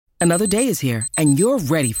Another day is here, and you're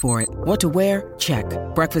ready for it. What to wear? Check.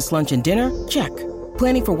 Breakfast, lunch, and dinner? Check.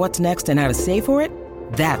 Planning for what's next and how to save for it?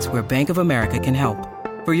 That's where Bank of America can help.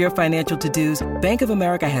 For your financial to-dos, Bank of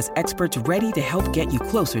America has experts ready to help get you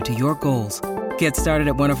closer to your goals. Get started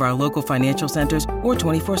at one of our local financial centers or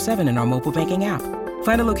 24/7 in our mobile banking app.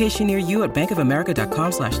 Find a location near you at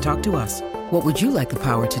bankofamerica.com/talktous. What would you like the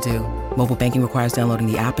power to do? Mobile banking requires downloading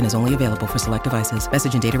the app and is only available for select devices.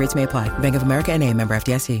 Message and data rates may apply. Bank of America N.A., member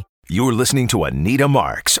FDIC. You're listening to Anita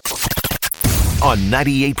Marks on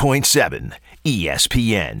 98.7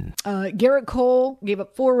 ESPN. Garrett Cole gave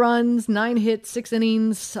up 4 runs, 9 hits, 6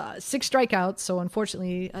 innings, 6 strikeouts. So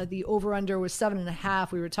unfortunately, the over-under was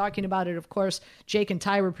 7.5. We were talking about it. Of course, Jake and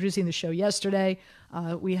Ty were producing the show yesterday.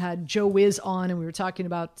 We had Joe Wiz on, and we were talking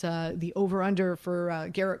about the over-under for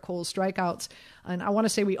Garrett Cole's strikeouts. And I want to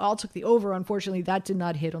say we all took the over. Unfortunately, that did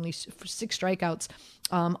not hit. Only 6 strikeouts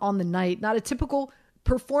on the night. Not a typical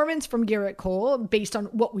performance from Garrett Cole based on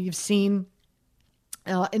what we've seen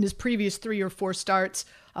in his previous 3 or 4 starts.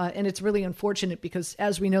 And it's really unfortunate because,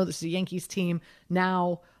 as we know, this is a Yankees team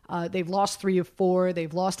now. They've lost 3 of 4.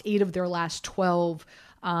 They've lost 8 of their last 12.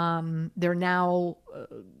 They're now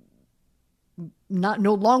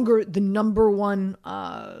no longer the number one.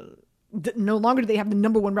 No longer do they have the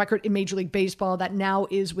number 1 record in Major League Baseball. That now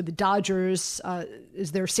is with the Dodgers,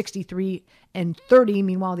 is their 63-30.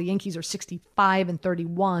 Meanwhile, the Yankees are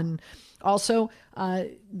 65-31. Also,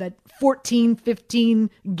 that 14-15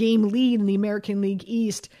 game lead in the American League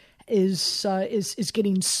East is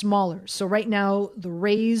getting smaller. So right now, the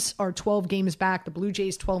Rays are 12 games back. The Blue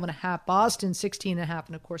Jays 12.5. Boston 16.5,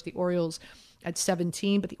 and of course the Orioles at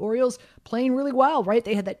 17. But the Orioles playing really well, right?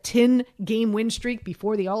 They had that 10-game win streak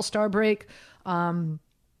before the All-Star break.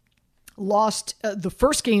 Lost the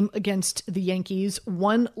first game against the Yankees,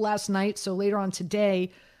 won last night. So later on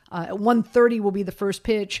today, at 1:30 will be the first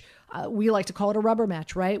pitch. We like to call it a rubber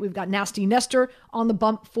match, right? We've got Nasty Nestor on the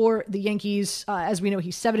bump for the Yankees. As we know,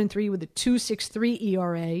 he's 7-3 with a 2.63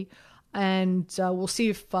 ERA. And we'll see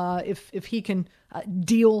if he can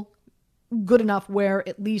deal good enough where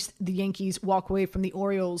at least the Yankees walk away from the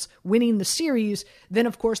Orioles winning the series. Then,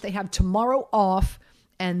 of course, they have tomorrow off,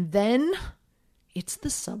 and then it's the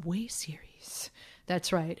Subway Series.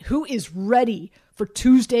 That's right. Who is ready for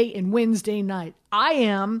Tuesday and Wednesday night? I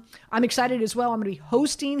am. I'm excited as well. I'm going to be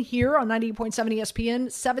hosting here on 98.7 ESPN,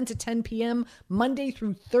 7 to 10 p.m., Monday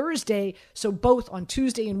through Thursday. So both on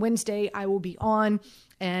Tuesday and Wednesday, I will be on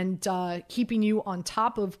and keeping you on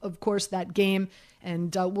top of course, that game.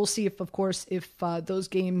 And we'll see if those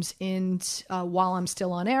games end while I'm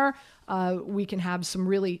still on air. We can have some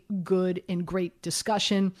really good and great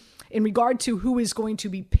discussion. In regard to who is going to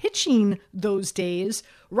be pitching those days,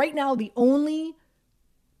 right now the only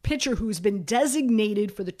pitcher who's been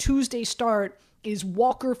designated for the Tuesday start is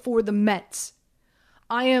Walker for the Mets.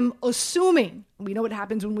 I am assuming, we know what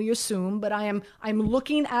happens when we assume, but I'm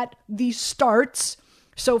looking at the starts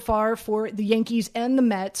so far for the Yankees and the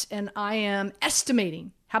Mets, and I am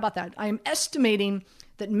estimating, how about that? I am estimating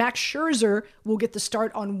that Max Scherzer will get the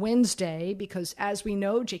start on Wednesday because, as we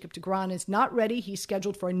know, Jacob deGrom is not ready. He's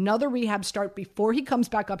scheduled for another rehab start before he comes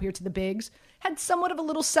back up here to the Bigs. Had somewhat of a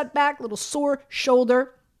little setback, little sore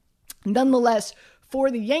shoulder. Nonetheless,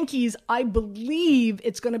 for the Yankees, I believe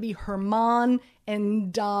it's going to be Herman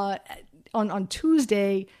and on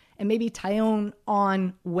Tuesday and maybe Tyone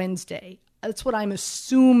on Wednesday. That's what I'm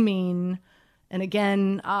assuming. And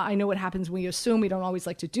again, I know what happens when we assume. We don't always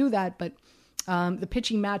like to do that, but the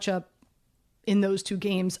pitching matchup in those 2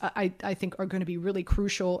 games, I think are going to be really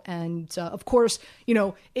crucial. And of course, you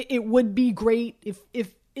know, it would be great if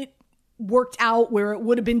it worked out where it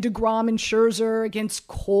would have been deGrom and Scherzer against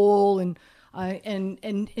Cole and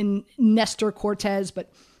Nestor Cortez, but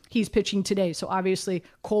he's pitching today. So obviously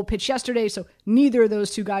Cole pitched yesterday, so neither of those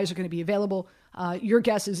 2 guys are going to be available. Your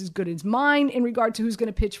guess is as good as mine in regard to who's going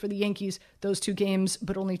to pitch for the Yankees those 2 games,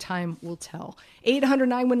 but only time will tell.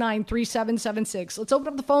 800-919-3776. Let's open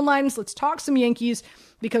up the phone lines. Let's talk some Yankees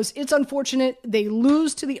because it's unfortunate they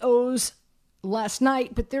lose to the O's last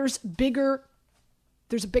night, but there's a bigger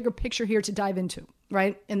picture here to dive into,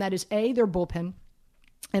 right? And that is A, their bullpen,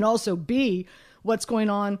 and also B, what's going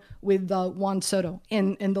on with Juan Soto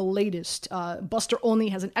and the latest. Buster Olney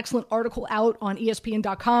has an excellent article out on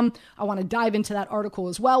ESPN.com. I want to dive into that article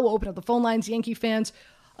as well. We'll open up the phone lines. Yankee fans,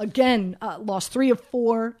 again, lost 3 of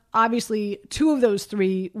 4. Obviously, 2 of those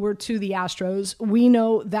 3 were to the Astros. We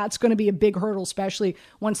know that's going to be a big hurdle, especially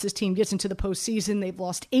once this team gets into the postseason. They've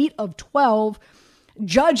lost 8 of 12.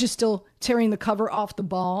 Judge is still tearing the cover off the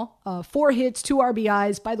ball. 4 hits, 2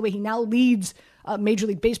 RBIs. By the way, he now leads Major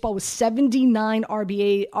League Baseball with 79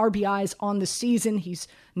 RBIs on the season. He's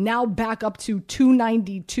now back up to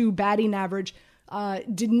 292 batting average.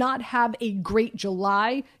 Did not have a great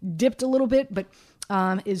July, dipped a little bit, but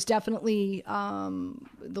is definitely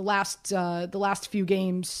the last few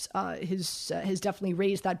games has definitely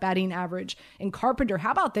raised that batting average. And Carpenter,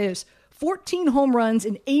 how about this? 14 home runs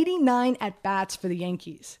and 89 at bats for the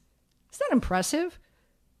Yankees. Is that impressive?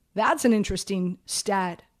 That's an interesting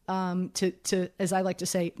stat to, as I like to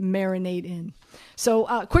say, marinate in. So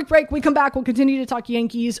quick break. We come back. We'll continue to talk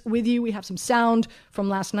Yankees with you. We have some sound from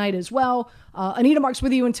last night as well. Anita Marks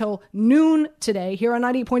with you until noon today here on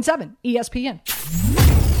 98.7 ESPN.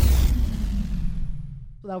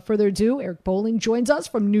 Without further ado, Eric Bowling joins us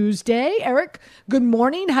from Newsday. Eric, good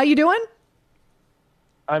morning. How you doing?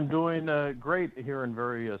 I'm doing great here in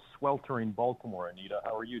very sweltering Baltimore, Anita.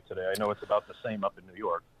 How are you today? I know it's about the same up in New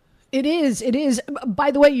York. It is. It is.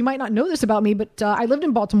 By the way, you might not know this about me, but I lived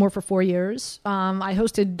in Baltimore for 4 years. I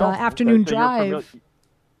hosted Afternoon Drive.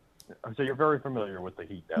 So you're very familiar with the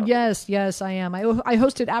heat now. Yes, I am. I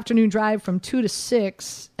hosted Afternoon Drive from 2 to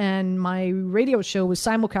 6, and my radio show was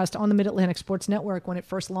simulcast on the Mid-Atlantic Sports Network when it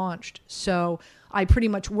first launched. So I pretty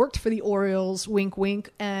much worked for the Orioles, wink,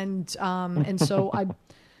 wink, and so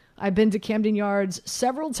I've been to Camden Yards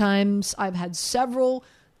several times. I've had several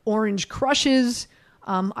orange crushes.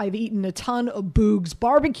 I've eaten a ton of Boog's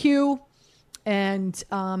barbecue. And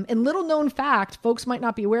little known fact, folks might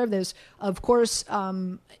not be aware of this. Of course,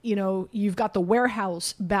 you've got the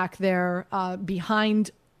warehouse back there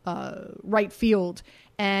behind right field.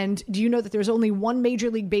 And do you know that there's only one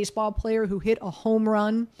Major League Baseball player who hit a home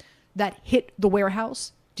run that hit the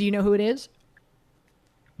warehouse? Do you know who it is?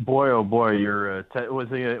 Boy, oh boy, was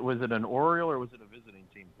it an Oriole or was it a visiting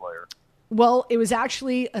team player? Well, it was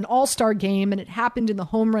actually an all-star game, and it happened in the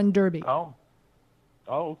Home Run Derby. Oh,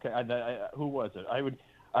 okay. Who was it? I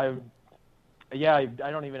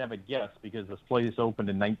don't even have a guess because this place opened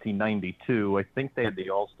in 1992. I think they had the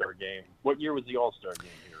All-Star game. What year was the All-Star game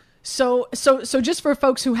here? So just for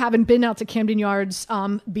folks who haven't been out to Camden Yards,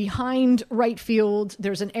 behind right field,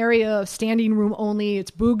 there's an area, standing room only.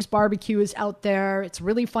 It's Boog's Barbecue is out there. It's a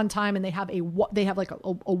really fun time, and they have like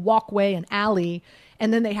a walkway, an alley,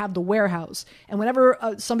 and then they have the warehouse. And whenever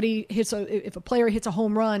if a player hits a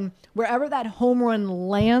home run, wherever that home run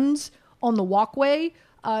lands on the walkway,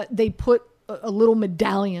 they put a little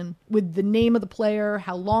medallion with the name of the player,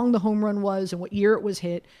 how long the home run was, and what year it was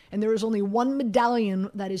hit. And there is only one medallion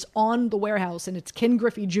that is on the warehouse, and it's Ken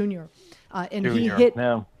Griffey Jr. He hit.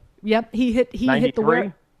 Yeah. Yep, he hit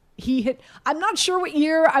the He hit. I'm not sure what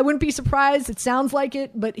year. I wouldn't be surprised. It sounds like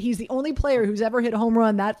it, but he's the only player who's ever hit a home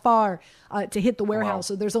run that far to hit the warehouse.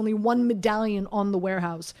 Wow. So there's only one medallion on the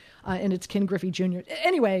warehouse, and it's Ken Griffey Jr.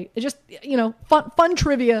 Anyway, it just fun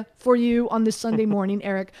trivia for you on this Sunday morning,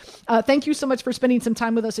 Eric. Thank you so much for spending some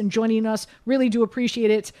time with us and joining us. Really do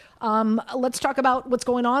appreciate it. Let's talk about what's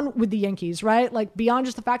going on with the Yankees, right? Like beyond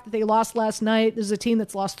just the fact that they lost last night, this is a team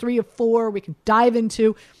that's lost 3 of 4. We can dive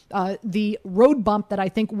into the road bump that I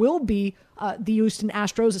think will be the Houston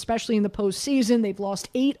Astros, especially in the postseason. They've lost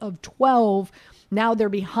 8 of 12. Now they're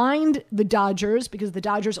behind the Dodgers because the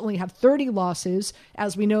Dodgers only have 30 losses.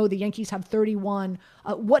 As we know, the Yankees have 31.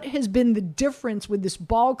 What has been the difference with this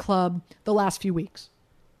ball club the last few weeks?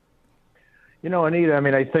 Anita, I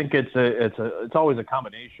mean, I think it's always a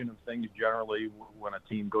combination of things. Generally, when a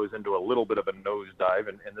team goes into a little bit of a nosedive,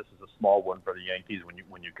 and this is a small one for the Yankees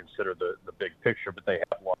when you consider the big picture, but they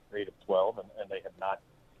have lost 8 of 12, and they have not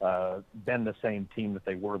been the same team that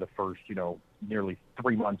they were the first, nearly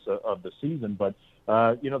 3 months of the season. But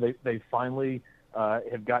they finally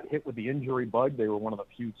have got hit with the injury bug. They were one of the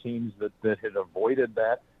few teams that had avoided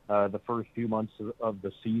that the first few months of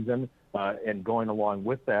the season, and going along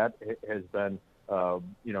with that has been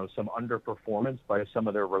some underperformance by some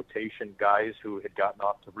of their rotation guys who had gotten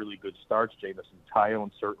off to really good starts. Jamison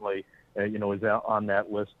Tyone certainly is out on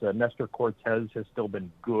that list. Nestor Cortez has still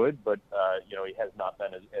been good, but he has not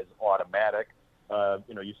been as automatic.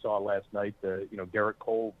 You saw last night, Garrett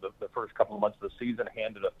Cole, the first couple of months of the season,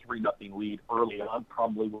 handed a 3-0 lead early on,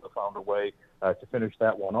 probably would have found a way to finish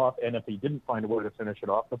that one off. And if he didn't find a way to finish it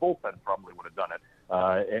off, the bullpen probably would have done it.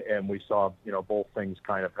 And we saw, both things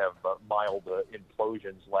kind of have mild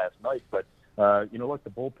implosions last night. But, look, the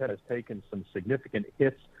bullpen has taken some significant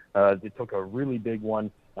hits. They took a really big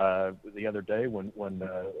one the other day when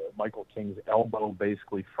Michael King's elbow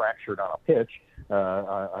basically fractured on a pitch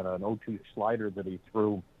on an 0-2 slider that he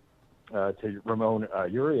threw to Ramon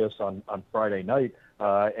Urias on Friday night.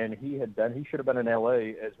 And he should have been in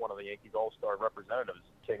L.A. as one of the Yankees All-Star representatives.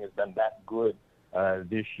 King has been that good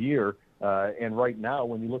this year. And right now,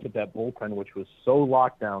 when you look at that bullpen, which was so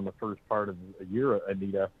locked down the first part of the year,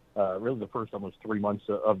 Anita, really the first almost 3 months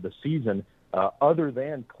of the season, other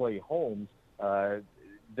than Clay Holmes,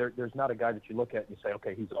 there's not a guy that you look at and you say,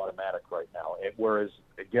 okay, he's automatic right now. Whereas,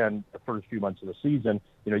 again, the first few months of the season,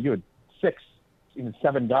 you had 6, even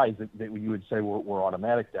 7 guys that you would say were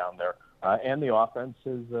automatic down there. And the offense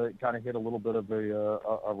has kind of hit a little bit of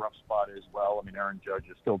a rough spot as well. I mean, Aaron Judge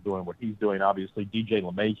is still doing what he's doing. Obviously, DJ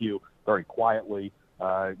LeMahieu very quietly,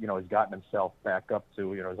 has gotten himself back up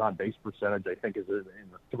to, his on-base percentage, I think, is in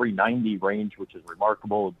the 390 range, which is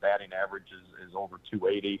remarkable. Batting average is over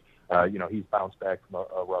 280. He's bounced back from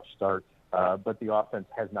a rough start. But the offense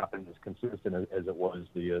has not been as consistent as it was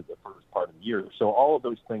the first part of the year. So all of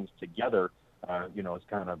those things together, has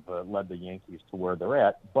kind of led the Yankees to where they're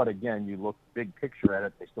at. But again, you look big picture at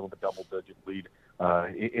it, they still have a double-digit lead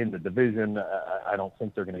in the division. I don't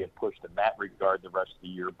think they're going to get pushed in that regard the rest of the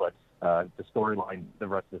year. But the storyline the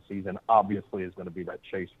rest of the season obviously is going to be that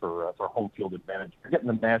chase for home field advantage. Forgetting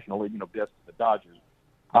the National League, best of the Dodgers.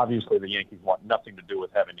 Obviously, the Yankees want nothing to do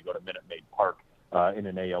with having to go to Minute Maid Park in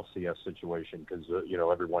an ALCS situation because,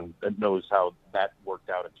 everyone knows how that worked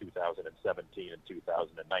out in 2017 and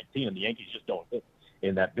 2019, and the Yankees just don't hit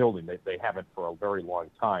in that building. They haven't for a very long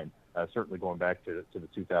time, certainly going back to the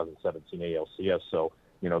 2017 ALCS. So,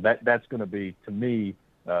 that's going to be, to me,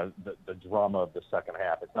 the drama of the second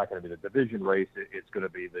half. It's not going to be the division race. It's going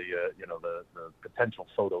to be the potential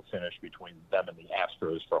photo finish between them and the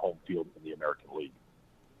Astros for home field in the American League.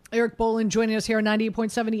 Eric Bolin joining us here on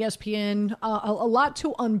 98.7 ESPN. A lot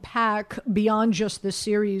to unpack beyond just this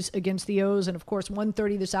series against the O's. And, of course,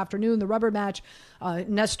 1:30 this afternoon, the rubber match.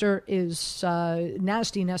 Nestor is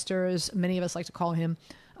Nasty Nestor, as many of us like to call him,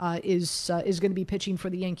 is going to be pitching for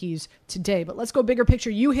the Yankees today. But let's go bigger picture.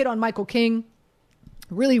 You hit on Michael King.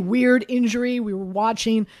 Really weird injury we were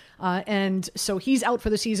watching. And so he's out for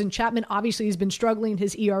the season. Chapman obviously has been struggling.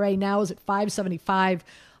 His ERA now is at 5.75.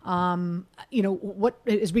 What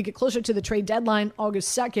as we get closer to the trade deadline,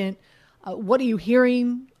 August 2nd, what are you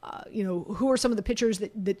hearing? Who are some of the pitchers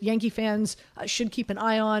that Yankee fans should keep an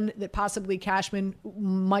eye on that possibly Cashman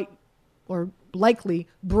might or likely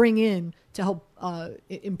bring in to help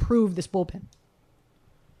improve this bullpen?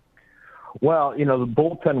 Well, the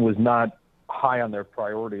bullpen was not high on their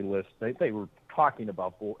priority list. They were talking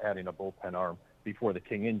about adding a bullpen arm before the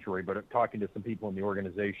King injury, but talking to some people in the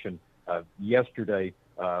organization yesterday,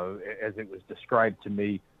 as it was described to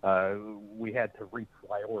me, we had to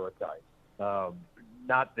reprioritize.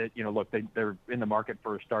 Not that, they're in the market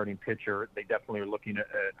for a starting pitcher. They definitely are looking at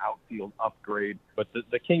an outfield upgrade. But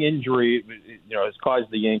the King injury, has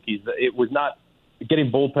caused the Yankees. It was not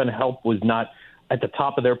getting bullpen help was not at the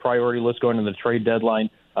top of their priority list going into the trade deadline.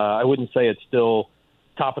 I wouldn't say it's still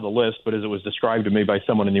top of the list, but as it was described to me by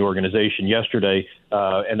someone in the organization yesterday,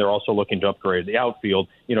 and they're also looking to upgrade the outfield,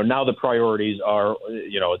 now the priorities are,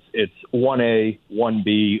 it's 1A,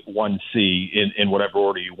 1B, 1C in whatever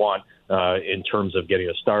order you want, in terms of getting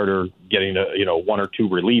a starter, getting one or two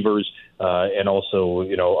relievers, and also,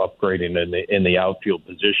 upgrading in the outfield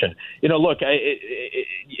position. Look,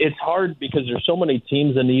 it's hard because there's so many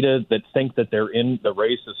teams, Anita, that think that they're in the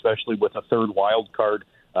race, especially with a third wild card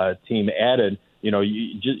team added.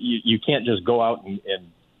 You can't just go out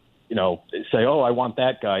and say, oh, I want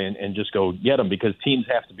that guy and just go get him, because teams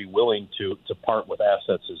have to be willing to part with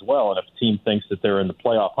assets as well. And if a team thinks that they're in the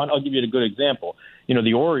playoff hunt, I'll give you a good example.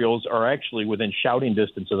 The Orioles are actually within shouting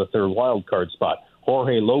distance of the third wild card spot.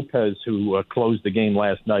 Jorge Lopez, who closed the game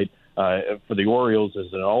last night for the Orioles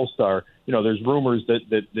as an all-star, there's rumors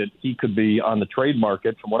that he could be on the trade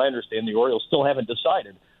market. From what I understand, the Orioles still haven't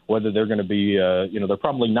decided whether they're going to be, they're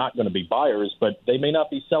probably not going to be buyers, but they may not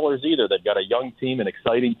be sellers either. They've got a young team, an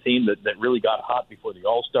exciting team that really got hot before the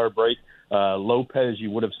All-Star break. Lopez, you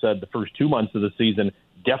would have said the first 2 months of the season,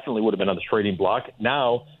 definitely would have been on the trading block.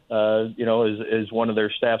 Now, as one of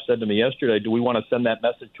their staff said to me yesterday, do we want to send that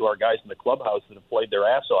message to our guys in the clubhouse that have played their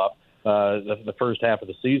ass off the first half of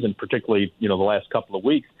the season, particularly, the last couple of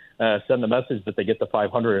weeks? Send the message that they get the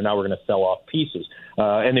 500 and now we're going to sell off pieces.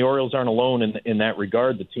 And the Orioles aren't alone in that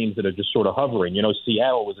regard. The teams that are just sort of hovering.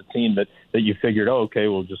 Seattle was a team that you figured,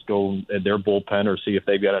 we'll just go at their bullpen or see if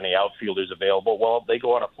they've got any outfielders available. Well, they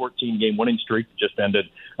go on a 14-game winning streak that just ended,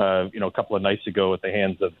 a couple of nights ago at the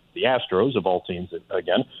hands of the Astros, of all teams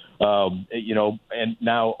again. And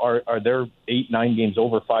now are there 8-9 games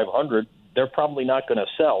over 500? They're probably not going to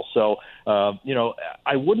sell. So,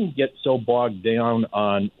 I wouldn't get so bogged down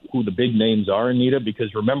on who the big names are, Anita,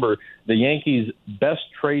 because remember, the Yankees' best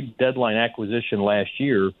trade deadline acquisition last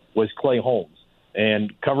year was Clay Holmes.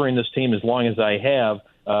 And covering this team as long as I have,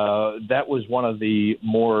 that was one of the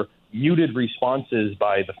more muted responses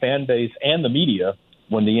by the fan base and the media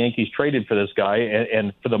when the Yankees traded for this guy,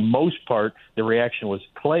 and for the most part, the reaction was,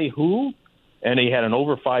 Clay who? And he had an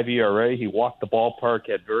over 5 ERA. He walked the ballpark,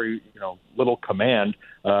 had very little command,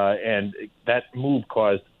 and that move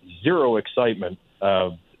caused zero excitement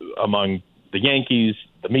among the Yankees,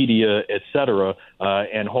 the media, etc.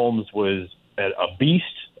 And Holmes was a beast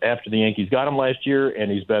after the Yankees got him last year,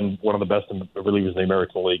 and he's been one of the best relievers in the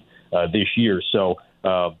American League this year. So,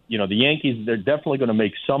 the Yankees, they're definitely going to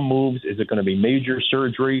make some moves. Is it going to be major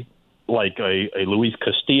surgery like a Luis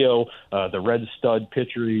Castillo, the red stud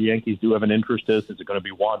pitcher the Yankees do have an interest in? Is it going to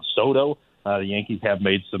be Juan Soto? The Yankees have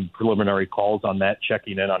made some preliminary calls on that,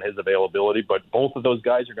 checking in on his availability. But both of those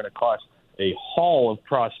guys are going to cost a haul of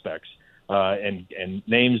prospects and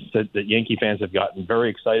names that Yankee fans have gotten very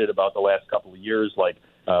excited about the last couple of years, like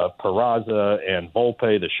Peraza and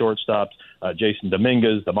Volpe, the shortstops, Jason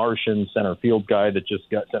Dominguez, the Martian center field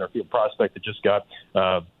prospect that just got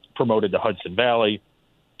promoted to Hudson Valley,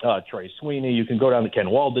 Trey Sweeney. You can go down to Ken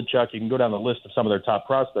Waldichuk. You can go down the list of some of their top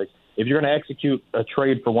prospects. If you're going to execute a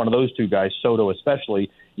trade for one of those two guys, Soto especially,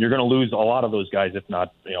 you're going to lose a lot of those guys, if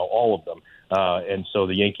not all of them. And so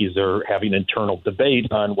the Yankees are having internal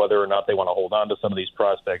debate on whether or not they want to hold on to some of these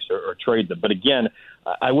prospects or trade them. But again,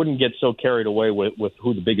 I wouldn't get so carried away with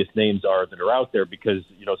who the biggest names are that are out there, because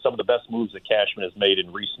some of the best moves that Cashman has made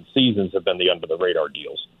in recent seasons have been the under-the-radar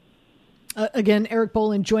deals. Again, Eric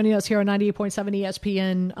Boland joining us here on 98.7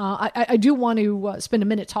 ESPN. I do want to spend a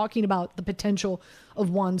minute talking about the potential of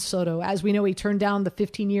Juan Soto. As we know, he turned down the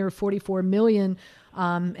 15-year, $44 million.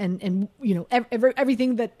 And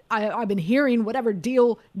everything that I've been hearing, whatever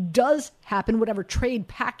deal does happen, whatever trade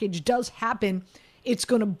package does happen, it's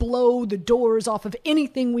going to blow the doors off of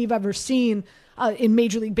anything we've ever seen in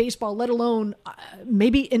Major League Baseball, let alone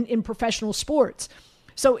maybe in professional sports.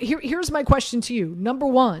 So here's my question to you. Number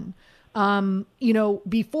one,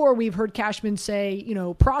 before we've heard Cashman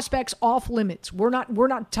say, prospects off limits. We're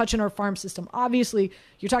not touching our farm system. Obviously,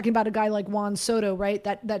 you're talking about a guy like Juan Soto, right?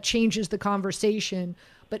 That changes the conversation.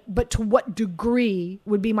 But to what degree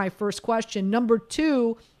would be my first question. Number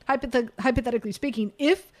two, hypothetically speaking,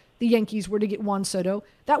 if the Yankees were to get Juan Soto,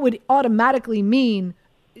 that would automatically mean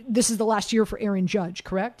this is the last year for Aaron Judge,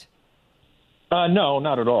 correct? No,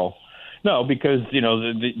 not at all. No, because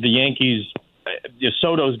the Yankees.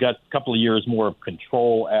 Soto's got a couple of years more of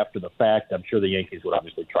control after the fact. I'm sure the Yankees would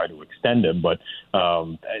obviously try to extend him, but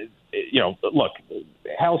look,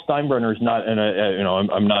 Hal Steinbrenner's not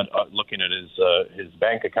I'm not looking at his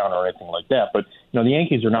bank account or anything like that, but the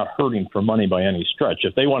Yankees are not hurting for money by any stretch.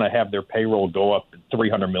 If they want to have their payroll go up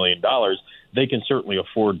 $300 million, they can certainly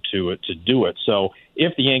afford to do it. So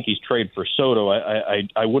if the Yankees trade for Soto,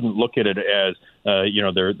 I wouldn't look at it as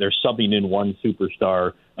they're subbing in one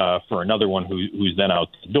superstar for another one who's then out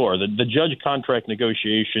the door. The Judge contract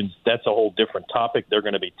negotiations, that's a whole different topic. They're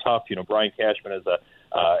going to be tough. Brian Cashman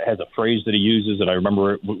has a phrase that he uses, and I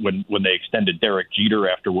remember when they extended Derek Jeter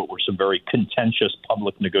after what were some very contentious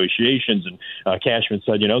public negotiations, and Cashman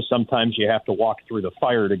said, sometimes you have to walk through the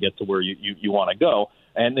fire to get to where you want to go.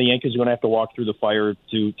 And the Yankees are going to have to walk through the fire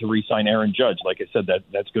to re-sign Aaron Judge. Like I said,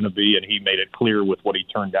 that's going to be, and he made it clear with what he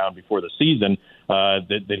turned down before the season,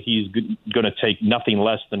 that he's going to take nothing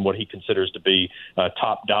less than what he considers to be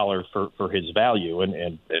top dollar for his value.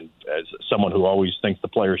 And as someone who always thinks the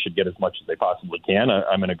players should get as much as they possibly can,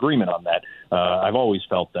 I'm in agreement on that. I've always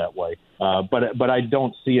felt that way. But I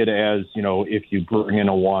don't see it as, if you bring in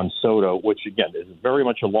a Juan Soto, which, again, is very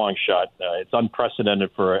much a long shot. It's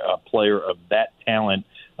unprecedented for a player of that talent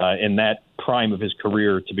in that prime of his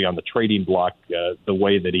career to be on the trading block the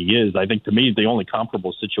way that he is. I think, to me, the only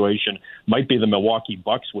comparable situation might be the Milwaukee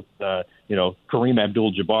Bucks with, Kareem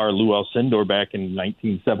Abdul-Jabbar, Lou Alcindor back in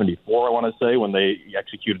 1974, I want to say, when they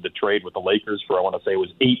executed the trade with the Lakers for, I want to say it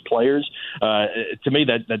was 8 players. To me,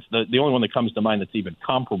 that's the only one that comes to mind that's even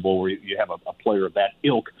comparable, where you have a player of that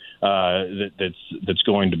ilk that's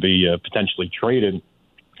going to be potentially traded.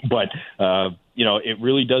 But, it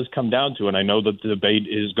really does come down to, and I know that the debate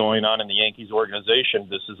is going on in the Yankees organization,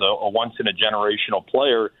 this is a once-in-a-generational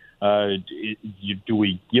player. Do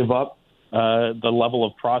we give up the level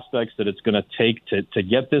of prospects that it's going to take to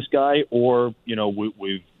get this guy, or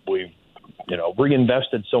we've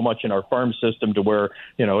reinvested so much in our farm system to where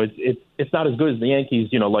it's it's not as good as the Yankees,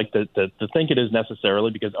 like to think it is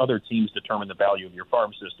necessarily, because other teams determine the value of your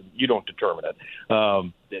farm system. You don't determine it.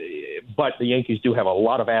 But the Yankees do have a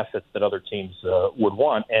lot of assets that other teams would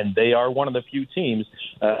want, and they are one of the few teams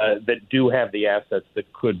that do have the assets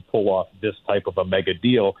that could pull off this type of a mega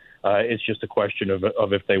deal. It's just a question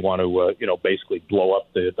of if they want to, basically blow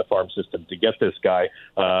up the farm system to get this guy.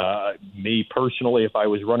 Me personally, if I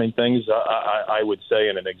was running things, I would say,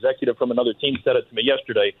 and an executive from another team said it to me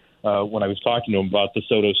yesterday when I was talking to him about the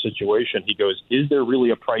Soto situation. He goes, "Is there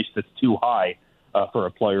really a price that's too high for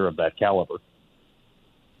a player of that caliber?"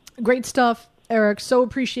 Great stuff, Eric. So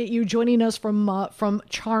appreciate you joining us from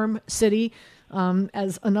Charm City,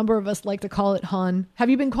 as a number of us like to call it, Hun.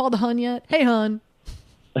 Have you been called Hun yet? Hey, Hun.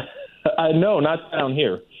 No, not down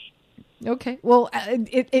here. Okay. Well,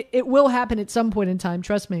 it will happen at some point in time.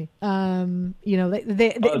 Trust me. They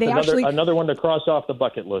actually another one to cross off the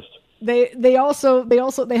bucket list. They also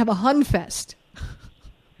have a Hun Fest.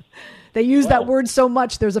 They use that word so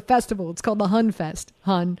much. There's a festival. It's called the Hun Fest.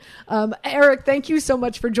 Hun. Eric, thank you so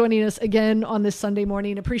much for joining us again on this Sunday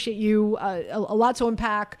morning. Appreciate you. A lot to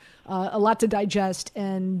unpack, a lot to digest,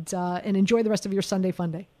 and enjoy the rest of your Sunday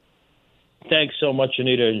fun day. Thanks so much,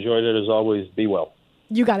 Anita. Enjoyed it as always. Be well.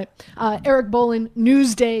 You got it. Eric Bolin,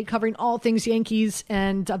 Newsday, covering all things Yankees.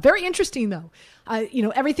 And very interesting, though.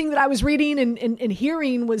 Everything that I was reading and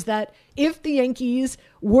hearing was that if the Yankees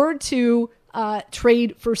were to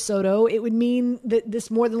trade for Soto, it would mean that this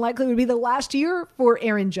more than likely would be the last year for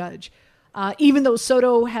Aaron Judge. Even though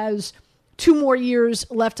Soto has 2 more years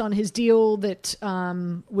left on his deal that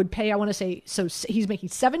would pay, I want to say, so he's making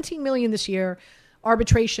 $17 million this year.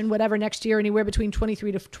 Arbitration, whatever, next year, anywhere between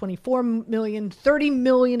 23 to 24 million, 30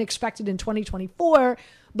 million expected in 2024.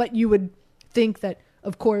 But you would think that,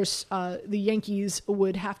 of course, the Yankees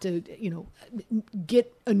would have to,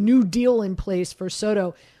 get a new deal in place for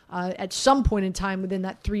Soto at some point in time within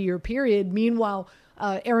that 3-year period. Meanwhile,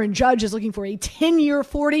 Aaron Judge is looking for a 10-year,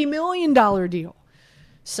 $40 million deal.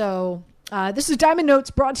 So this is Diamond Notes,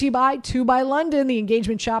 brought to you by 2 by London, the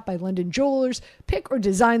engagement shop by London Jewelers. Pick or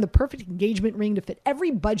design the perfect engagement ring to fit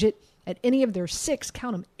every budget at any of their 6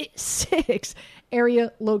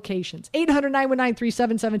 area locations.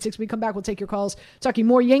 800-919-3776. We come back, we'll take your calls. Talking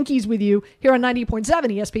more Yankees with you here on 98.7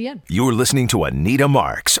 ESPN. You're listening to Anita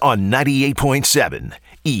Marks on 98.7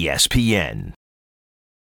 ESPN.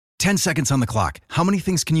 10 seconds on the clock. How many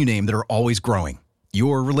things can you name that are always growing?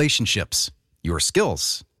 Your relationships, your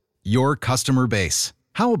skills, your customer base.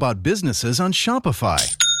 How about businesses on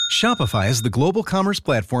Shopify? Shopify is the global commerce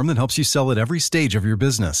platform that helps you sell at every stage of your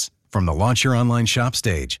business. From the launch your online shop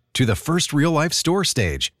stage, to the first real-life store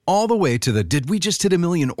stage, all the way to the did we just hit a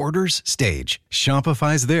million orders stage,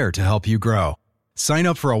 Shopify's there to help you grow. Sign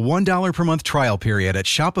up for a $1 per month trial period at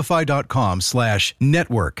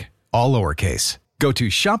shopify.com/network, all lowercase. Go to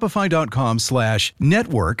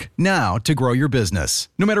shopify.com/network now to grow your business,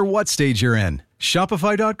 no matter what stage you're in.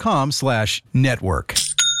 Shopify.com/network.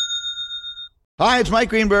 Hi, it's Mike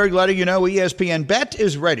Greenberg letting you know ESPN Bet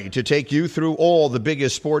is ready to take you through all the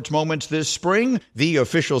biggest sports moments this spring. The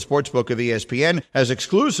official sportsbook of ESPN has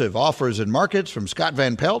exclusive offers and markets from Scott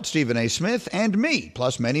Van Pelt, Stephen A. Smith, and me,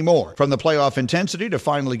 plus many more. From the playoff intensity to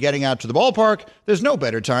finally getting out to the ballpark, there's no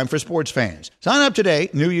better time for sports fans. Sign up today.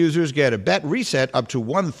 New users get a bet reset up to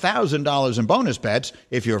 $1,000 in bonus bets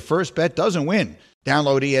if your first bet doesn't win.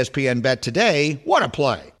 Download ESPN Bet today. What a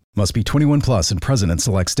play. Must be 21 plus and present in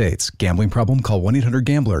select states. Gambling problem? Call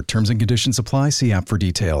 1-800-GAMBLER. Terms and conditions apply. See app for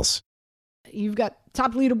details. You've got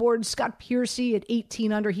top leaderboard Scott Piercy at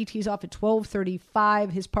 18 under. He tees off at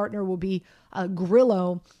 12:35. His partner will be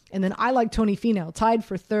Grillo. And then I like Tony Finau, tied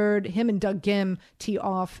for third. Him and Doug Gim tee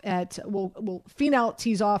off at, Finau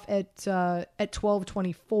tees off at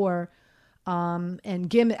 12:24. And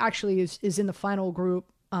Gim actually is in the final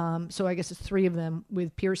group. So I guess it's 3 of them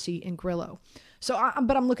with Piercy and Grillo. So,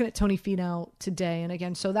 but I'm looking at Tony Finau today. And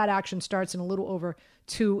again, so that action starts in a little over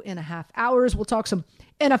 2.5 hours. We'll talk some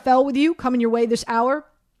NFL with you coming your way this hour.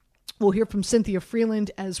 We'll hear from Cynthia Freeland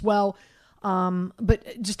as well.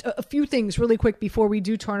 But just a few things really quick before we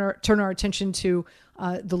do turn our attention to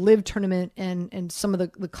the LIV tournament and some of the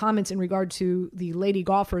comments in regard to the lady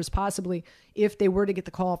golfers, possibly if they were to get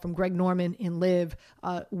the call from Greg Norman in LIV,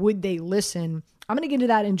 would they listen? I'm going to get into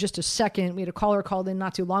that in just a second. We had a caller called in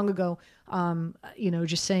not too long ago,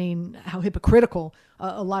 just saying how hypocritical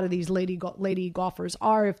a lot of these lady golfers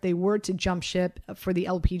are if they were to jump ship for the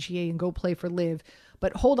LPGA and go play for LIV.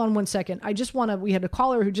 But hold on one second. We had a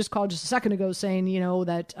caller who just called just a second ago saying,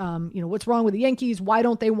 that, what's wrong with the Yankees? Why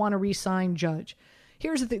don't they want to re-sign Judge?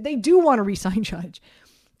 Here's the thing. They do want to re-sign Judge.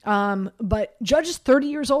 But Judge is 30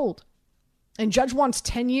 years old and Judge wants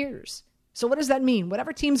 10 years. So what does that mean?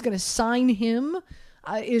 Whatever team's going to sign him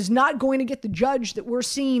is not going to get the Judge that we're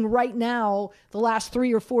seeing right now the last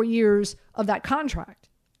 3 or 4 years of that contract.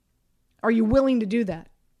 Are you willing to do that?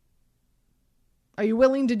 Are you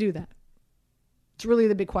willing to do that? It's really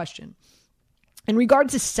the big question. In regard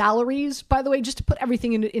to salaries, by the way, just to put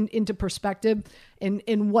everything into perspective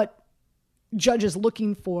in what Judge is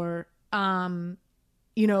looking for, Max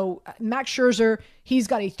Scherzer, he's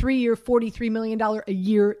got a 3-year, $43 million a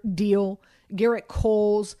year deal. Garrett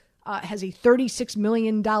Coles has a $36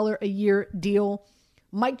 million a year deal.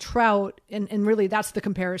 Mike Trout, and really that's the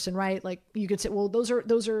comparison, right? Like you could say, well, those are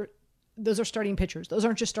starting pitchers. Those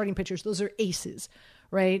aren't just starting pitchers. Those are aces,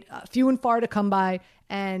 right? Few and far to come by,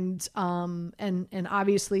 and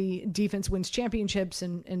obviously defense wins championships,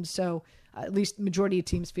 and so at least majority of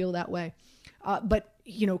teams feel that way. But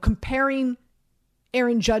comparing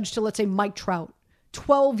Aaron Judge to, let's say, Mike Trout,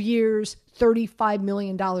 12 years, $35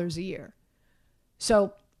 million a year.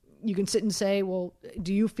 So you can sit and say, well,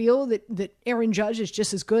 do you feel that Aaron Judge is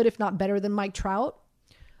just as good, if not better, than Mike Trout?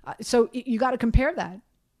 So you got to compare that,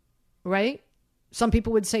 right? Some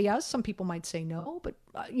people would say yes. Some people might say no. But,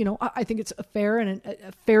 I think it's a fair and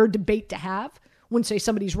a fair debate to have. Wouldn't say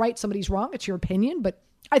somebody's right, somebody's wrong. It's your opinion. But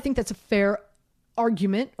I think that's a fair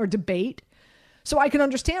argument or debate. So I can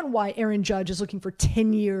understand why Aaron Judge is looking for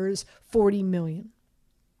 10 years, $40 million.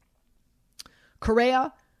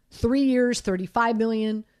 Correa, 3 years, $35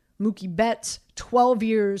 million. Mookie Betts, 12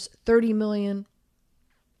 years, $30 million.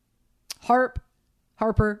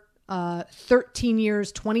 Harper, 13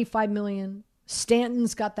 years, $25 million.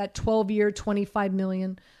 Stanton's got that 12-year, $25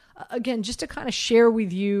 million. Again, just to kind of share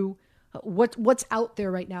with you what's out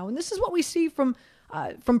there right now. And this is what we see from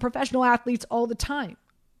professional athletes all the time,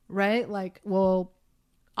 right? Like, well,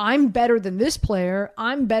 I'm better than this player.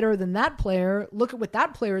 I'm better than that player. Look at what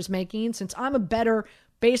that player is making. Since I'm a better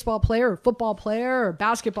baseball player or football player or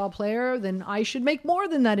basketball player, then I should make more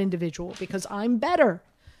than that individual because I'm better.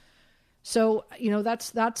 So,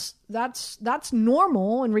 that's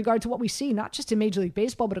normal in regard to what we see, not just in Major League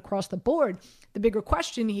Baseball, but across the board. The bigger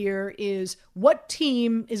question here is what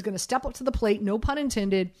team is going to step up to the plate, no pun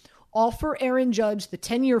intended, offer Aaron Judge the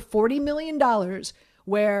 10-year, $40 million,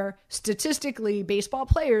 where statistically baseball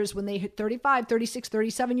players, when they hit 35, 36,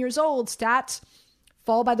 37 years old, stats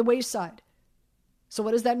fall by the wayside. So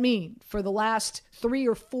what does that mean? For the last 3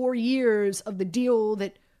 or 4 years of the deal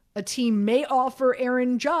that a team may offer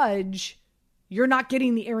Aaron Judge, you're not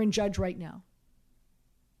getting the Aaron Judge right now.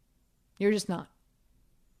 You're just not.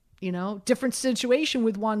 Different situation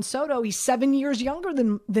with Juan Soto. He's 7 years younger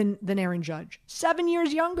than Aaron Judge. 7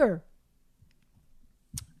 years younger.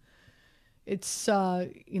 It's,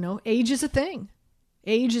 age is a thing.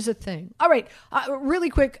 Age is a thing. All right. Really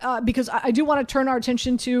quick, because I do want to turn our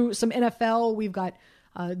attention to some NFL. We've got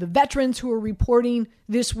the veterans who are reporting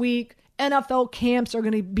this week. NFL camps are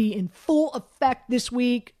going to be in full effect this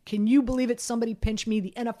week. Can you believe it? Somebody pinch me.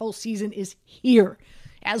 The NFL season is here.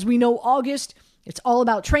 As we know, August, it's all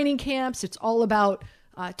about training camps. It's all about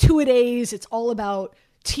two-a-days. It's all about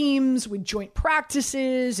teams with joint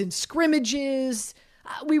practices and scrimmages.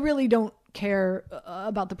 We really don't care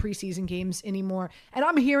about the preseason games anymore. And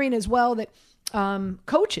I'm hearing as well that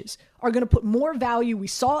coaches are going to put more value. We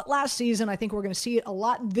saw it last season. I think we're going to see it a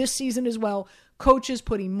lot this season as well. Coaches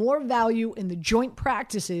putting more value in the joint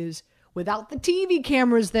practices without the TV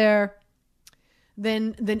cameras there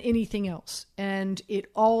than anything else. And it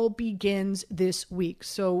all begins this week.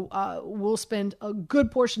 So we'll spend a good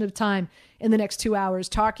portion of time in the next 2 hours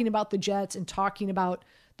talking about the Jets and talking about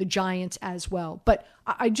the Giants as well. But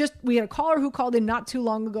we had a caller who called in not too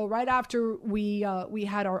long ago, right after we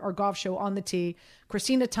had our golf show on the tee.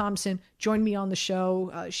 Christina Thompson joined me on the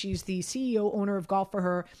show. She's the CEO, owner of Golf for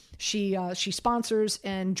Her. She sponsors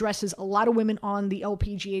and dresses a lot of women on the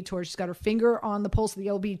LPGA Tour. She's got her finger on the pulse of the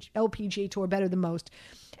LPGA Tour better than most.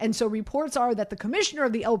 And so reports are that the commissioner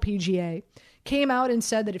of the LPGA came out and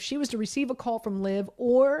said that if she was to receive a call from Liv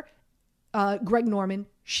or Greg Norman,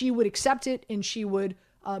 she would accept it and she would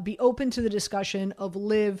be open to the discussion of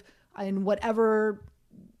Liv and whatever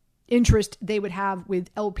interest they would have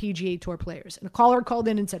with LPGA Tour players. And a caller called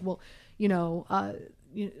in and said, well,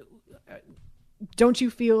 don't you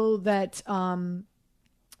feel that, Tom,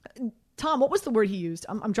 what was the word he used?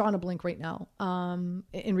 I'm drawing a blank right now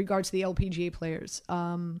in regards to the LPGA players.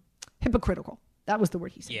 Hypocritical. That was the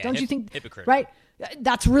word he said. Yeah, don't you think? Hypocritical. Right?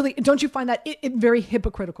 That's really, don't you find that it very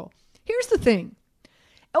hypocritical? Here's the thing.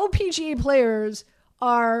 LPGA players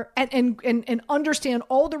are and understand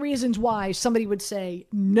all the reasons why somebody would say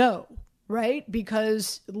no, right?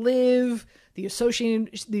 Because Live, the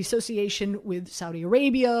association with Saudi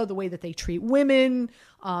Arabia, the way that they treat women,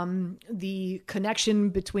 the connection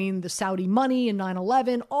between the Saudi money and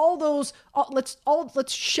 9/11,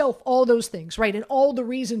 let's shelf all those things, right? And all the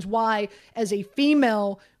reasons why, as a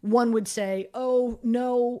female, one would say, oh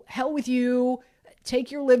no, hell with you,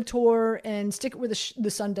 take your Live tour and stick it where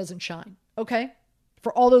the sun doesn't shine. Okay.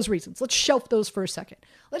 For all those reasons, let's shelf those for a second.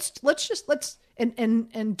 Let's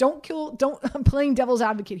I'm playing devil's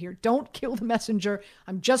advocate here. Don't kill the messenger.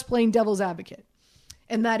 I'm just playing devil's advocate.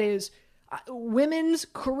 And that is women's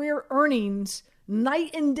career earnings night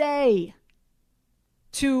and day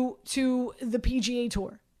to the PGA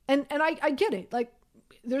Tour. And I get it. Like,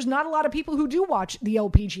 there's not a lot of people who do watch the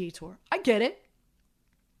LPGA Tour. I get it.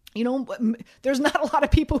 You know, there's not a lot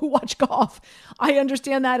of people who watch golf. I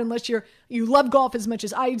understand that, unless you love golf as much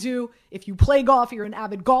as I do. If you play golf, you're an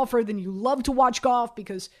avid golfer, then you love to watch golf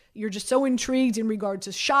because you're just so intrigued in regard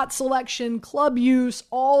to shot selection, club use,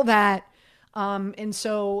 all that. And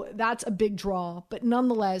so that's a big draw. But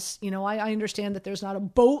nonetheless, you know, I understand that there's not a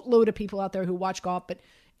boatload of people out there who watch golf. But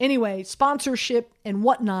anyway, sponsorship and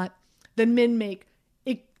whatnot, the men make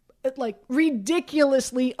like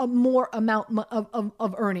ridiculously a more amount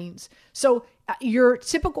of earnings. So your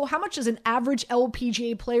typical, how much does an average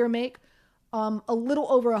LPGA player make? A little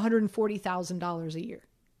over $140,000 a year.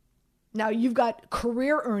 Now you've got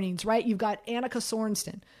career earnings, right? You've got Annika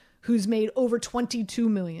Sorenstam, who's made over $22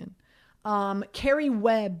 million. Carrie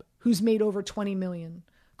Webb, who's made over $20 million.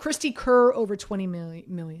 Christy Kerr, over $20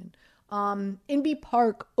 million. Inbee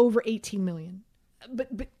Park, over $18 million.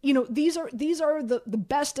 But you know, these are the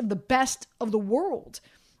best of the world,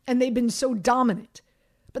 and they've been so dominant.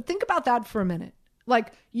 But think about that for a minute.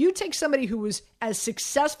 Like, you take somebody who was as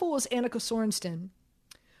successful as Annika Sorenstam,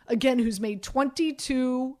 again, who's made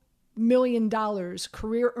 $22 million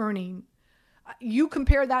career earning. You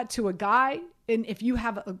compare that to a guy, and if you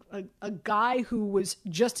have a guy who was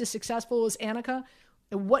just as successful as Annika,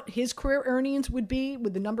 and what his career earnings would be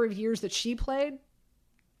with the number of years that she played,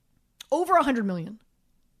 over 100 million,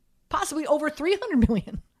 possibly over 300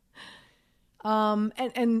 million.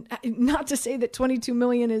 And not to say that 22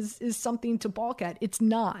 million is something to balk at. It's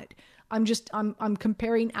not. I'm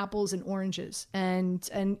comparing apples and oranges.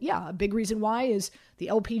 And yeah, a big reason why is the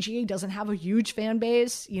LPGA doesn't have a huge fan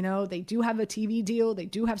base. You know, they do have a TV deal. They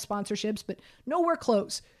do have sponsorships, but nowhere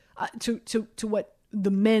close to what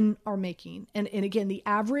the men are making. And again, the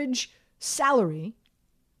average salary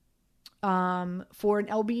for an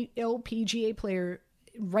LPGA player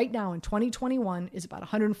right now in 2021 is about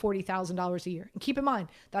 $140,000 a year. And keep in mind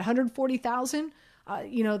that $140,000,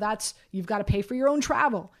 you know, that's, you've got to pay for your own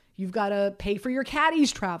travel. You've got to pay for your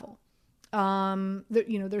caddy's travel. You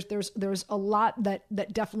know, there's a lot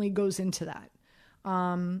that definitely goes into that.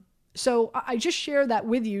 So I just share that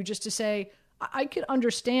with you just to say, I could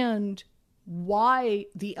understand why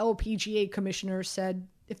the LPGA commissioner said,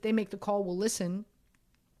 if they make the call, we'll listen.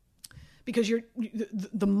 Because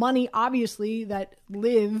the money, obviously, that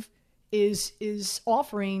Live is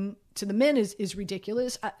offering to the men is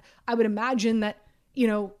ridiculous. I would imagine that, you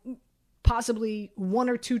know, possibly one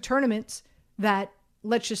or two tournaments that,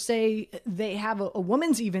 let's just say they have a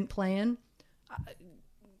women's event plan,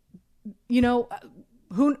 you know,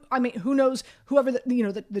 who knows, whoever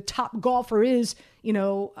the top golfer is, you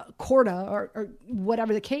know, Korda or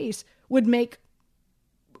whatever the case, would make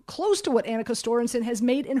close to what Annika Sorenstam has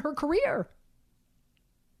made in her career.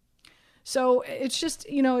 So it's just,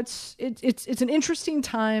 you know, it's an interesting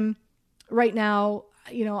time right now.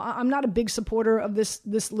 You know, I'm not a big supporter of this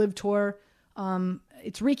Live Tour.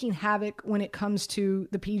 It's wreaking havoc when it comes to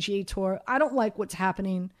the PGA Tour. I don't like what's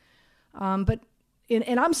happening. But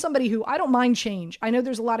I'm somebody who, I don't mind change. I know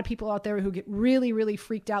there's a lot of people out there who get really, really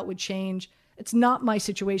freaked out with change. It's not my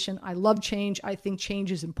situation. I love change. I think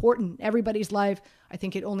change is important in everybody's life. I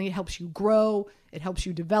think it only helps you grow. It helps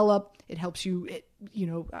you develop. It helps you, you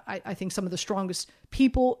know, I think some of the strongest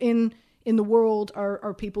people in the world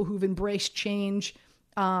are people who've embraced change.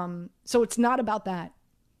 So it's not about that.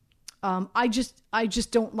 I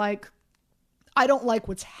just don't like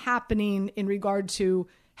what's happening in regard to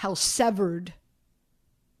how severed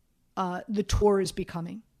the tour is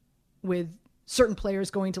becoming, with certain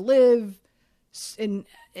players going to Live. And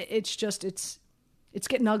it's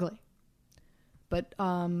getting ugly. But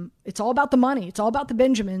it's all about the money. It's all about the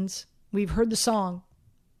Benjamins. We've heard the song.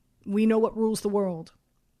 We know what rules the world.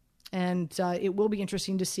 And it will be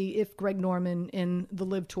interesting to see if Greg Norman and the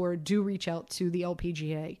Live Tour do reach out to the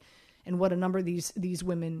LPGA and what a number of these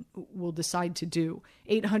women will decide to do.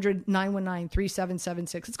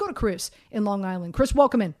 800-919-3776. Let's go to Chris in Long Island. Chris,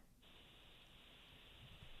 welcome in.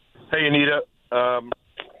 Hey, Anita.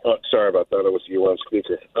 Sorry about that. I was you on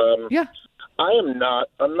speaker. Yeah. I'm not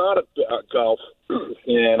a golf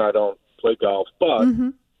fan. I don't play golf, but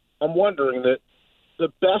I'm wondering that the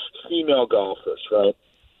best female golfers, right,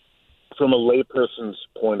 from a layperson's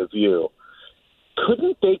point of view,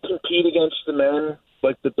 couldn't they compete against the men?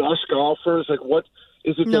 Like the best golfers? Like what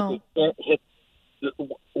is it that they can't hit?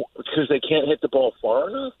 Because they can't hit the ball far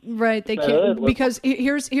enough? Right, they can't. Because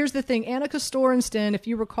here's the thing. Annika Storenston, if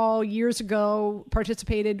you recall, years ago,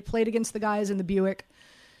 played against the guys in the Buick.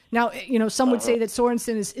 Now, some would say that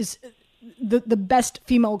Sorensen is the best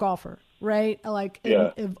female golfer, right? Like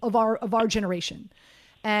of our generation,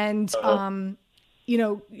 and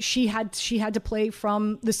she had to play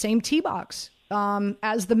from the same tee box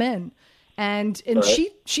as the men, and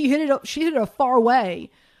she hit it a far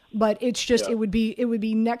way, but it's just it would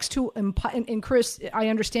be next to and Chris, I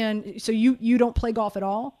understand. So you don't play golf at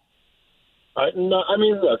all? No, I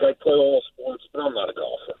mean, look, I play all sports, but I'm not a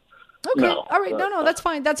golfer. Okay. No, all right. No, that's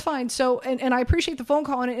fine. That's fine. So, and I appreciate the phone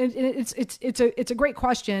call, and it's a great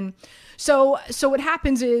question. So what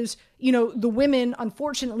happens is, the women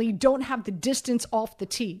unfortunately don't have the distance off the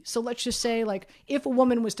tee. So let's just say, like, if a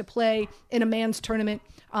woman was to play in a man's tournament,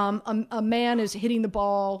 a man is hitting the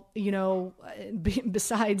ball,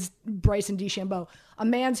 besides Bryson DeChambeau, a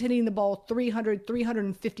man's hitting the ball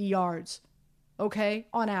 350 yards. Okay.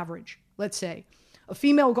 On average, let's say a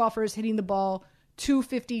female golfer is hitting the ball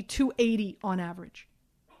 250, 280 on average.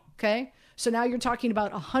 Okay. So now you're talking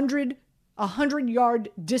about 100-yard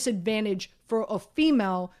disadvantage for a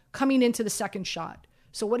female coming into the second shot.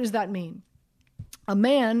 So what does that mean? A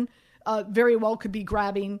man very well could be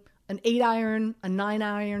grabbing an 8-iron, a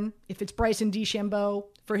 9-iron. If it's Bryson DeChambeau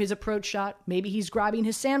for his approach shot, maybe he's grabbing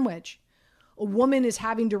his sand wedge. A woman is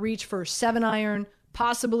having to reach for a 7-iron,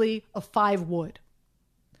 possibly a 5-wood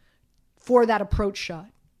for that approach shot.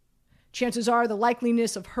 Chances are the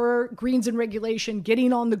likeliness of her greens in regulation,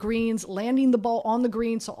 getting on the greens, landing the ball on the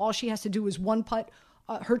green, so all she has to do is one putt,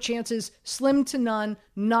 her chances slim to none,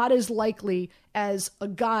 not as likely as a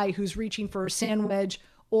guy who's reaching for a sand wedge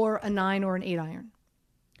or a 9 or an 8-iron.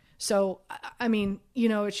 So, I mean,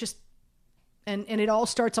 it's just, and it all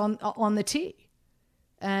starts on the tee.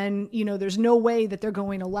 And, there's no way that they're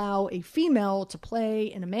going to allow a female to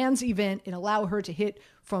play in a man's event and allow her to hit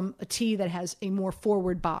from a tee that has a more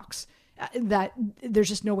forward box. That there's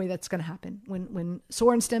just no way that's going to happen. When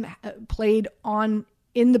Sorenstam played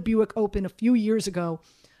in the Buick Open a few years ago,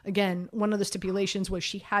 again, one of the stipulations was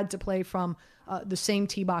she had to play from the same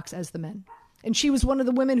tee box as the men, and she was one of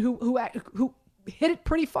the women who hit it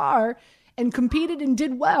pretty far and competed and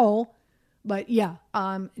did well. But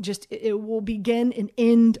it will begin and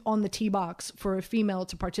end on the tee box for a female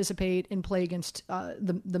to participate and play against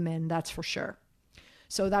the men. That's for sure.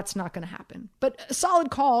 So that's not going to happen. But a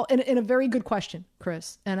solid call and a very good question,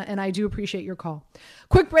 Chris. And I do appreciate your call.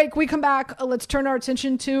 Quick break. We come back. Let's turn our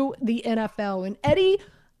attention to the NFL. And Eddie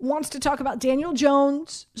wants to talk about Daniel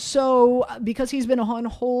Jones. So because he's been on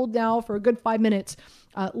hold now for a good 5 minutes,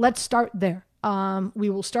 let's start there. We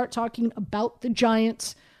will start talking about the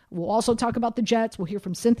Giants. We'll also talk about the Jets. We'll hear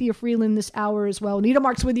from Cynthia Freeland this hour as well. Anita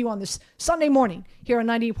Marks with you on this Sunday morning here on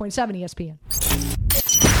 98.7 ESPN.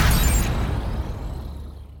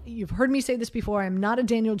 You've heard me say this before. I'm not a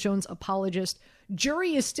Daniel Jones apologist.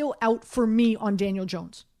 Jury is still out for me on Daniel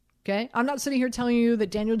Jones. Okay? I'm not sitting here telling you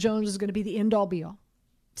that Daniel Jones is going to be the end all be all.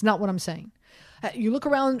 It's not what I'm saying. You look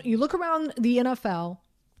around the NFL,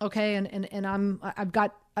 okay, and I've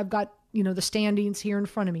got the standings here in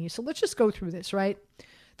front of me. So let's just go through this, right?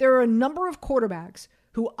 There are a number of quarterbacks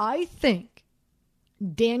who I think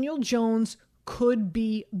Daniel Jones could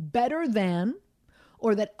be better than,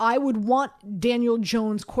 or that I would want Daniel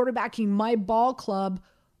Jones quarterbacking my ball club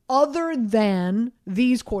other than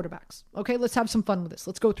these quarterbacks. Okay, let's have some fun with this.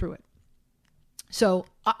 Let's go through it. So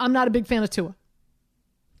I'm not a big fan of Tua.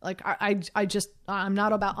 Like I'm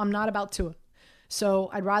not about Tua. So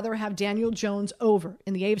I'd rather have Daniel Jones over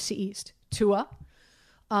in the AFC East. Tua.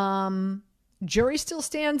 Jury still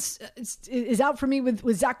stands, is out for me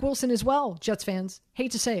with Zach Wilson as well, Jets fans.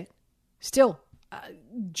 Hate to say it. Still,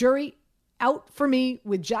 jury out for me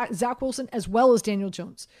with Zach Wilson as well as Daniel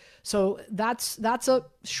Jones. So that's a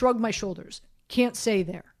shrug my shoulders. Can't say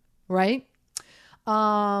there, right?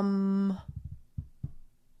 I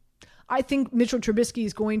think Mitchell Trubisky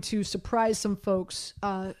is going to surprise some folks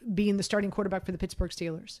being the starting quarterback for the Pittsburgh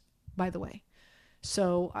Steelers, by the way.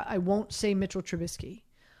 So I won't say Mitchell Trubisky.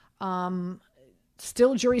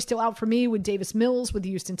 Jury's still out for me with Davis Mills with the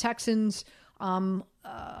Houston Texans.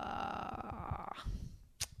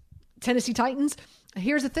 Tennessee Titans.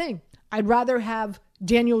 Here's the thing. I'd rather have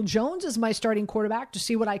Daniel Jones as my starting quarterback to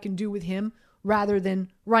see what I can do with him rather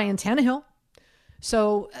than Ryan Tannehill.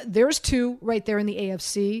 So there's two right there in the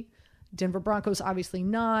AFC. Denver Broncos, obviously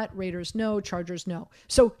not. Raiders, no. Chargers, no.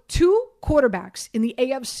 So two quarterbacks in the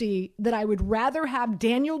AFC that I would rather have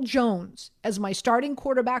Daniel Jones as my starting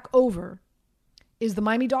quarterback over is the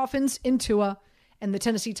Miami Dolphins in Tua and the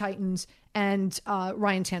Tennessee Titans and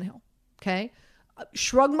Ryan Tannehill. Okay?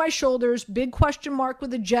 Shrug my shoulders. Big question mark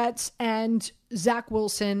with the Jets and Zach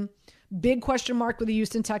Wilson. Big question mark with the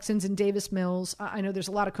Houston Texans and Davis Mills. I know there's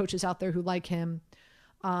a lot of coaches out there who like him.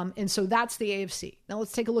 And so that's the AFC. Now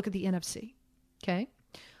let's take a look at the NFC. Okay.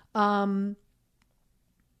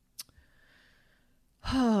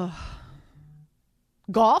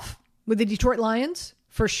 Golf with the Detroit Lions,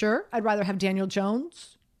 for sure. I'd rather have Daniel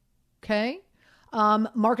Jones. Okay.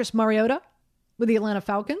 Marcus Mariota with the Atlanta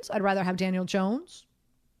Falcons. I'd rather have Daniel Jones.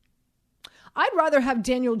 I'd rather have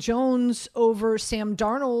Daniel Jones over Sam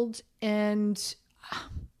Darnold. And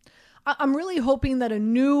I'm really hoping that a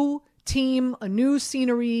new team, a new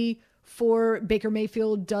scenery for Baker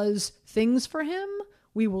Mayfield does things for him.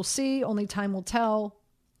 We will see. Only time will tell.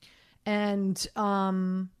 And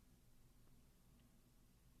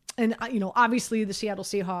obviously the Seattle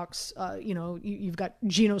Seahawks, you've got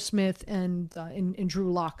Geno Smith and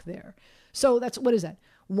Drew Lock there. So that's, what is that?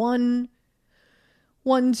 One,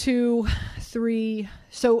 two, three.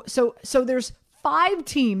 So there's 5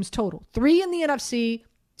 teams total, 3 in the NFC,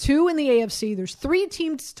 2 in the AFC. There's 3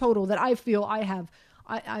 teams total that I feel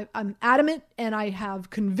I'm adamant and I have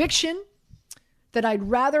conviction that I'd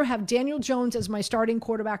rather have Daniel Jones as my starting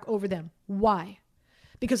quarterback over them. Why?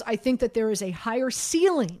 Because I think that there is a higher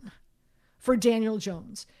ceiling for Daniel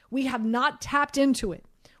Jones. We have not tapped into it.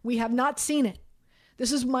 We have not seen it.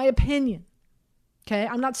 This is my opinion. Okay?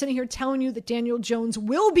 I'm not sitting here telling you that Daniel Jones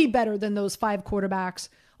will be better than those 5 quarterbacks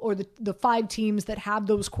or the 5 teams that have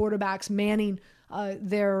those quarterbacks manning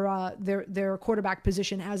their quarterback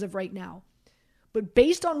position as of right now. But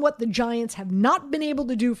based on what the Giants have not been able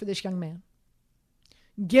to do for this young man,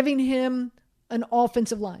 giving him an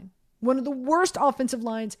offensive line, one of the worst offensive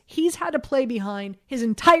lines he's had to play behind his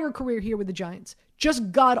entire career here with the Giants.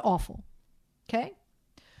 Just god awful. Okay?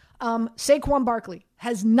 Saquon Barkley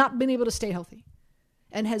has not been able to stay healthy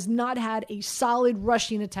and has not had a solid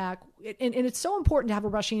rushing attack. And it's so important to have a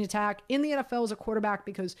rushing attack in the NFL as a quarterback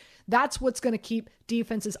because that's what's going to keep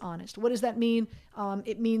defenses honest. What does that mean?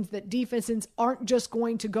 It means that defenses aren't just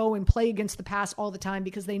going to go and play against the pass all the time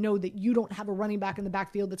because they know that you don't have a running back in the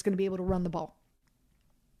backfield that's going to be able to run the ball.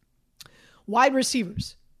 Wide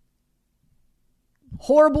receivers.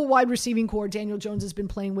 Horrible wide receiving core Daniel Jones has been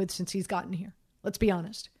playing with since he's gotten here. Let's be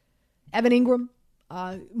honest. Evan Ingram,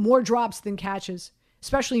 more drops than catches,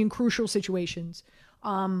 especially in crucial situations.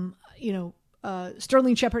 Sterling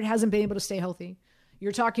Shepard hasn't been able to stay healthy.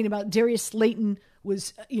 You're talking about Darius Slayton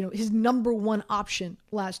was, his number one option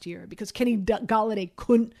last year because Kenny Golladay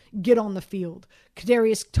couldn't get on the field.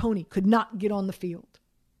 Kadarius Toney could not get on the field.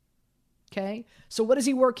 Okay. So what is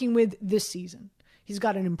he working with this season? He's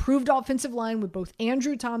got an improved offensive line with both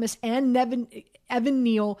Andrew Thomas and Evan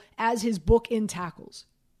Neal as his bookend tackles.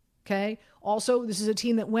 Okay. Also, this is a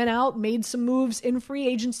team that went out, made some moves in free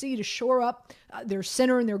agency to shore up their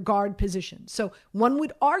center and their guard position. So one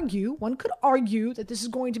could argue that this is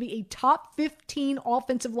going to be a top 15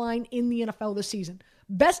 offensive line in the NFL this season.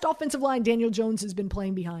 Best offensive line Daniel Jones has been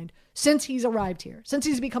playing behind since he's arrived here, since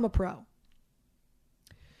he's become a pro.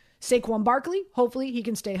 Saquon Barkley, hopefully he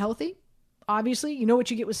can stay healthy. Obviously, you know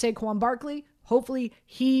what you get with Saquon Barkley. Hopefully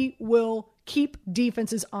he will keep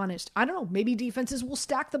defenses honest. I don't know, maybe defenses will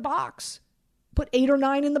stack the box. Put 8 or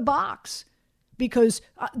 9 in the box because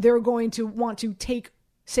they're going to want to take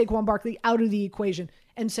Saquon Barkley out of the equation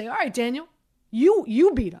and say, all right, Daniel,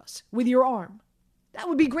 you beat us with your arm. That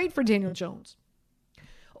would be great for Daniel Jones.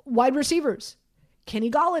 Wide receivers.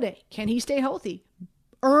 Kenny Golladay. Can he stay healthy?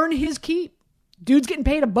 Earn his keep. Dude's getting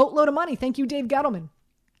paid a boatload of money. Thank you, Dave Gettleman.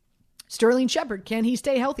 Sterling Shepard. Can he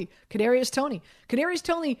stay healthy? Kadarius Toney.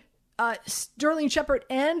 Sterling Shepard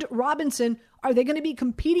and Robinson, are they going to be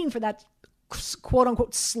competing for that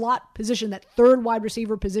quote-unquote slot position, that third wide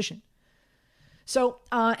receiver position? So,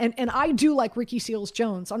 and I do like Ricky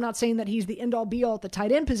Seals-Jones. I'm not saying that he's the end-all be-all at the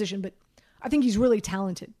tight end position, but I think he's really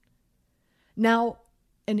talented. Now,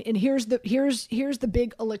 and here's the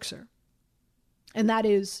big elixir, and that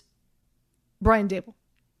is Brian Dable.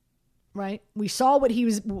 Right? We saw what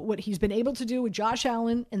he's been able to do with Josh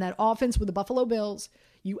Allen in that offense with the Buffalo Bills.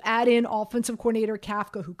 You add in offensive coordinator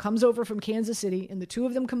Kafka, who comes over from Kansas City, and the two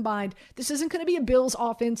of them combined, this isn't going to be a Bills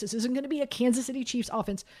offense. This isn't going to be a Kansas City Chiefs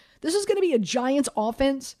offense. This is going to be a Giants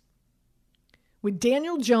offense with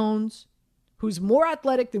Daniel Jones, who's more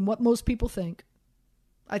athletic than what most people think.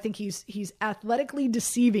 I think he's athletically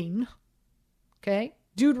deceiving. Okay?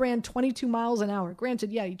 Dude ran 22 miles an hour.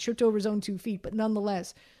 Granted, yeah, he tripped over his own 2 feet, but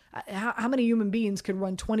nonetheless, how many human beings could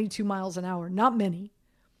run 22 miles an hour? Not many.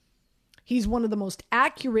 He's one of the most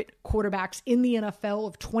accurate quarterbacks in the NFL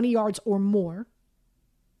of 20 yards or more.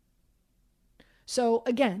 So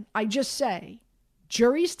again, I just say,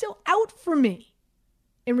 jury's still out for me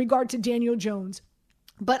in regard to Daniel Jones,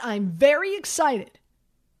 but I'm very excited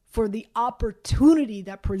for the opportunity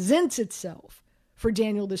that presents itself for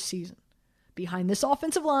Daniel this season. Behind this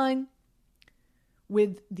offensive line,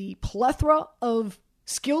 with the plethora of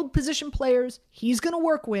skilled position players he's going to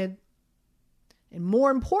work with, and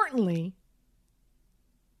more importantly,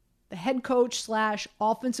 the head coach /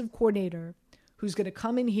 offensive coordinator who's going to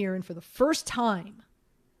come in here, and for the first time,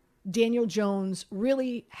 Daniel Jones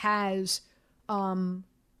really has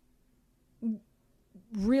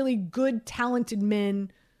really good, talented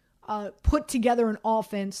men put together an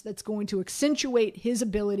offense that's going to accentuate his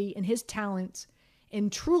ability and his talents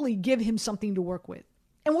and truly give him something to work with.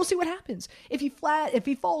 And we'll see what happens. If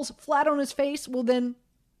he falls flat on his face, well then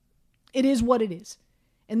it is what it is.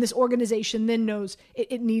 And this organization then knows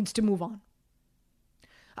it needs to move on.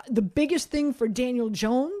 The biggest thing for Daniel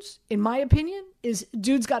Jones, in my opinion, is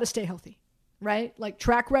dude's got to stay healthy, right? Like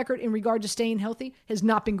track record in regard to staying healthy has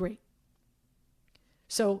not been great.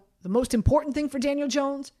 So the most important thing for Daniel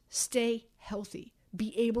Jones, stay healthy,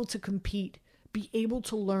 be able to compete, be able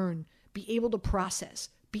to learn, be able to process,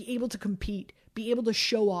 be able to compete, be able to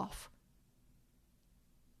show off.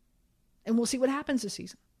 And we'll see what happens this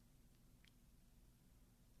season.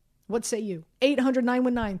 What say you?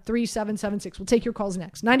 800-919-3776. We'll take your calls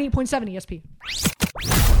next. 98.7 ESPN.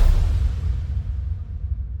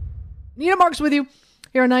 Anita Marks with you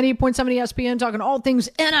here on 98.7 ESPN, talking all things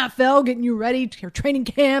NFL, getting you ready to your training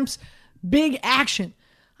camps, big action,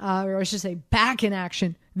 or I should say back in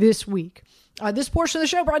action this week. This portion of the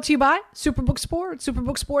show brought to you by Superbook Sports.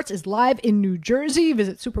 Superbook Sports is live in New Jersey.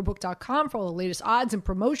 Visit superbook.com for all the latest odds and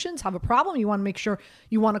promotions. Have a problem? You want to make sure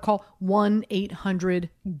you want to call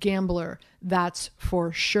 1-800-GAMBLER. That's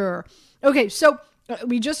for sure. Okay, so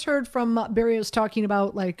we just heard from Berrios talking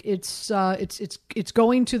about like it's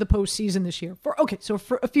going to the postseason this year. For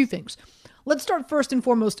a few things. Let's start first and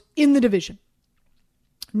foremost in the division.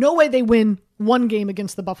 No way they win one game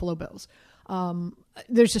against the Buffalo Bills.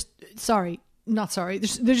 There's just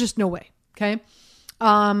there's just no way. Okay.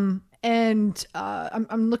 I'm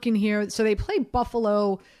looking here. So they play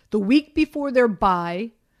Buffalo the week before their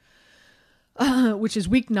bye, which is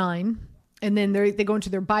week 9. And then they go into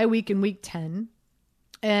their bye week in week 10.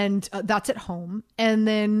 And that's at home. And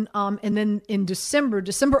then in December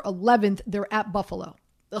 11th, they're at Buffalo.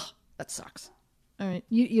 Ugh, that sucks. All right.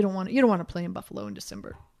 You don't want to play in Buffalo in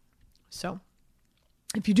December. So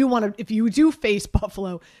if you do face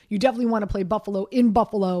Buffalo, you definitely want to play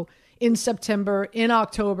Buffalo in September, in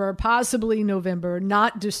October, possibly November,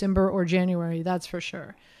 not December or January. That's for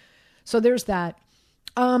sure. So there's that.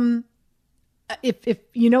 If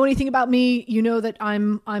you know anything about me, you know that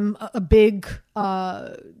I'm a big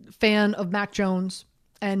fan of Mac Jones.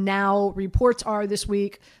 And now reports are this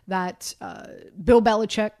week that Bill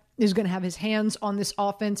Belichick is going to have his hands on this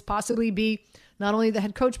offense, possibly be not only the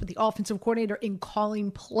head coach, but the offensive coordinator in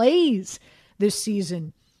calling plays this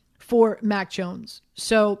season for Mac Jones.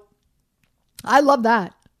 So I love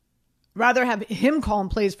that. Rather have him calling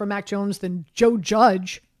plays for Mac Jones than Joe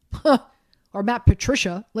Judge or Matt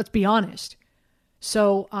Patricia, let's be honest.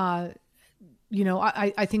 So, I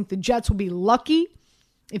think the Jets will be lucky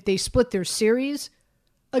if they split their series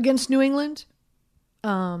against New England.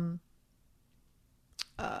 And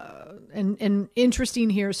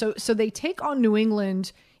interesting here. So they take on New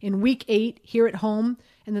England in week 8 here at home,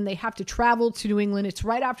 and then they have to travel to New England. It's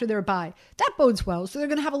right after their bye. That bodes well. So they're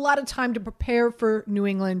going to have a lot of time to prepare for New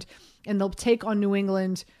England, and they'll take on New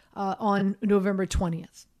England on November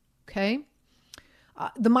 20th. Okay.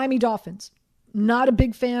 The Miami Dolphins, not a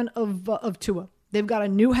big fan of Tua. They've got a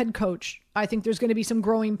new head coach. I think there's going to be some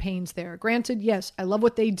growing pains there. Granted, yes, I love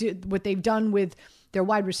what they've done with their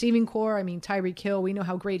wide receiving core. I mean, Tyreek Hill, we know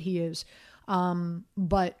how great he is.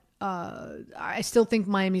 But I still think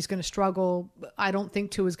Miami's going to struggle. I don't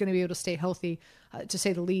think Tua is going to be able to stay healthy, to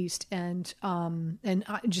say the least. And I'm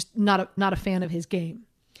just not a fan of his game.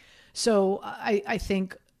 So I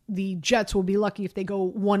think the Jets will be lucky if they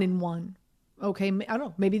go 1-1. Okay, I don't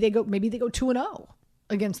know. Maybe they go 2-0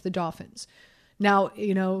 against the Dolphins. Now,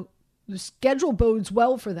 the schedule bodes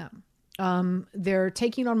well for them. They're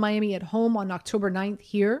taking on Miami at home on October 9th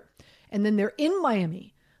here. And then they're in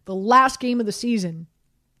Miami, the last game of the season,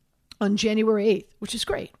 on January 8th, which is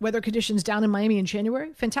great. Weather conditions down in Miami in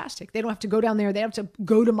January, fantastic. They don't have to go down there. They have to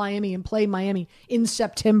go to Miami and play Miami in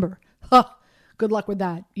September. Huh. Good luck with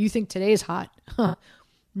that. You think today's hot? Huh.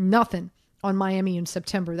 Nothing on Miami in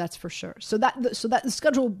September, that's for sure. So that the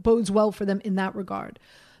schedule bodes well for them in that regard.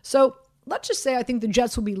 So let's just say I think the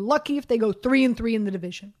Jets will be lucky if they go 3-3 in the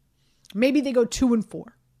division. Maybe they go 2-4.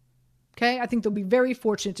 Okay, I think they'll be very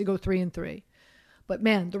fortunate to go 3-3. But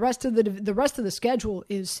man, the rest of the schedule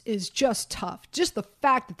is just tough. Just the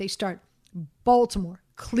fact that they start Baltimore,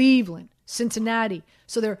 Cleveland, Cincinnati.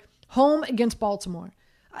 So they're home against Baltimore.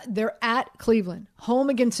 They're at Cleveland, home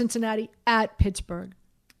against Cincinnati, at Pittsburgh.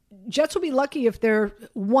 Jets will be lucky if they're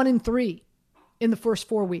 1-3 in the first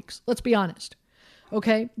 4 weeks. Let's be honest.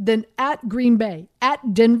 Okay, then at Green Bay,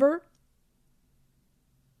 at Denver.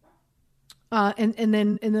 And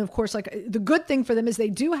then of course, like the good thing for them is they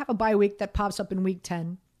do have a bye week that pops up in week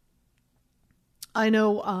 10. I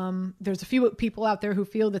know there's a few people out there who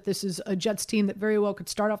feel that this is a Jets team that very well could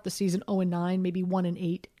start off the season 0-9, maybe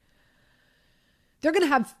 1-8. They're going to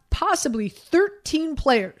have possibly 13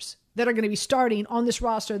 players that are going to be starting on this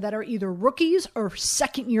roster that are either rookies or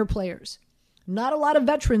second-year players. Not a lot of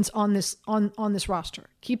veterans on this roster.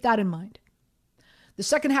 Keep that in mind. The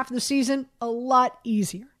second half of the season, a lot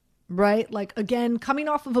easier. Right? Like, again, coming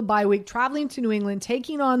off of a bye week, traveling to New England,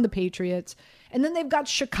 taking on the Patriots, and then they've got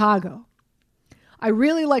Chicago. I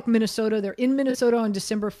really like Minnesota. They're in Minnesota on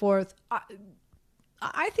December 4th.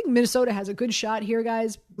 I think Minnesota has a good shot here,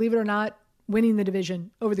 guys, believe it or not, winning the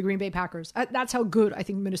division over the Green Bay Packers. That's how good I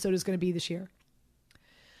think Minnesota is going to be this year.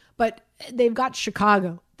 But they've got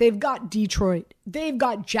Chicago. They've got Detroit. They've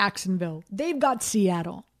got Jacksonville. They've got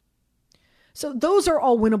Seattle. So those are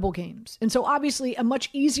all winnable games. And so obviously a much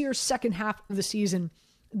easier second half of the season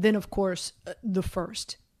than, of course, the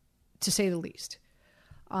first, to say the least.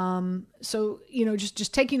 So,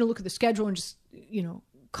 just taking a look at the schedule and just,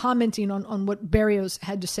 commenting on what Berrios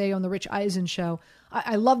had to say on the Rich Eisen show.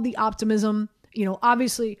 I love the optimism.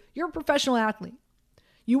 Obviously you're a professional athlete.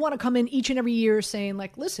 You want to come in each and every year saying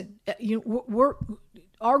like, listen,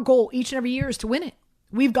 our goal each and every year is to win it.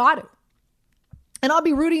 We've got it. And I'll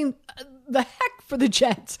be rooting the heck for the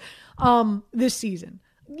Jets this season.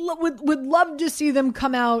 Would love to see them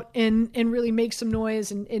come out and really make some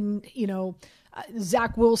noise and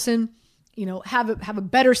Zach Wilson, have a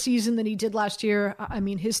better season than he did last year. I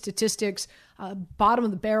mean, his statistics, bottom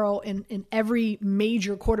of the barrel in every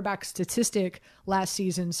major quarterback statistic last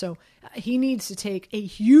season. So he needs to take a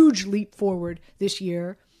huge leap forward this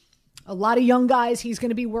year. A lot of young guys he's going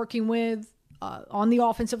to be working with. On the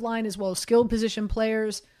offensive line, as well as skilled position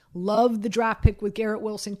players. Love the draft pick with Garrett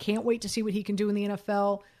Wilson. Can't wait to see what he can do in the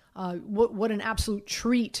NFL. What an absolute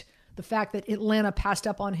treat, the fact that Atlanta passed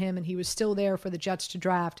up on him and he was still there for the Jets to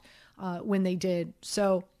draft when they did.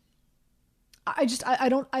 So I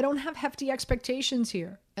don't have hefty expectations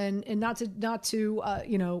here, and not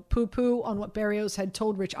to poo-poo on what Berrios had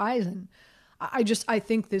told Rich Eisen. I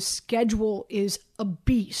think this schedule is a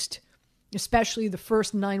beast, especially the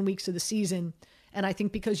first 9 weeks of the season. And I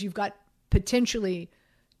think because you've got potentially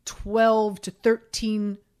 12 to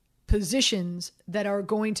 13 positions that are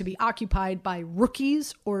going to be occupied by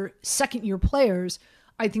rookies or second-year players,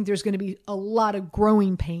 I think there's going to be a lot of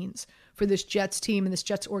growing pains for this Jets team and this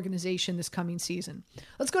Jets organization this coming season.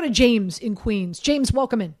 Let's go to James in Queens. James,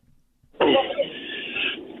 welcome in.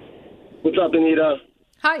 What's up, Anita?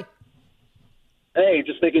 Hi. Hey,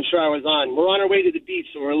 just making sure I was on. We're on our way to the beach,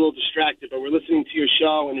 so we're a little distracted, but we're listening to your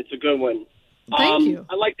show, and it's a good one. Thank you.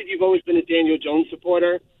 I like that you've always been a Daniel Jones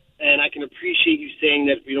supporter, and I can appreciate you saying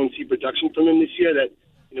that if we don't see production from him this year, that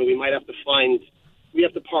we might have to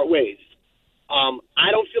part ways.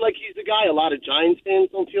 I don't feel like he's the guy. A lot of Giants fans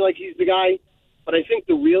don't feel like he's the guy, but I think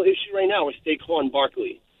the real issue right now is Saquon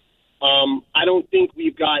Barkley. I don't think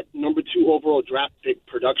we've got number 2 overall draft pick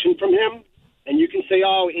production from him. And you can say,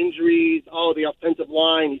 injuries, the offensive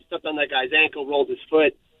line, he stepped on that guy's ankle, rolled his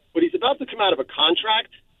foot. But he's about to come out of a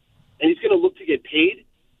contract, and he's going to look to get paid.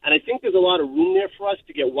 And I think there's a lot of room there for us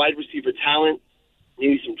to get wide receiver talent,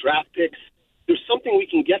 maybe some draft picks. There's something we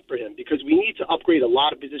can get for him because we need to upgrade a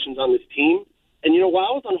lot of positions on this team. And, while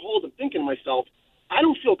I was on hold, I'm thinking to myself, I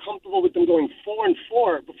don't feel comfortable with them going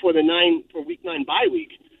 4-4 before for week 9 bye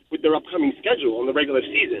week with their upcoming schedule in the regular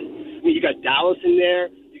season. I mean, you got Dallas in there.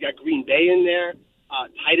 You got Green Bay in there,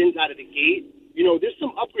 Titans out of the gate. There's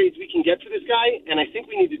some upgrades we can get for this guy, and I think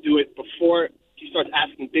we need to do it before he starts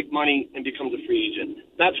asking big money and becomes a free agent.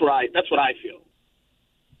 That's what I feel.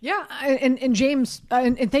 Yeah, and James,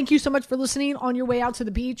 and thank you so much for listening on your way out to the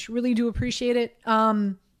beach. Really do appreciate it.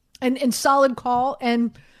 And solid call.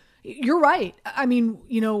 And you're right. I mean,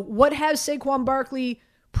 what has Saquon Barkley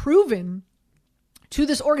proven to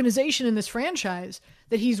this organization and this franchise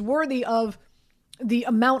that he's worthy of the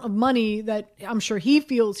amount of money that I'm sure he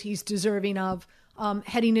feels he's deserving of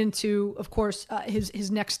heading into, of course,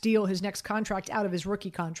 his next deal, his next contract out of his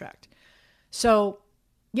rookie contract. So,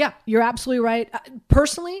 yeah, you're absolutely right.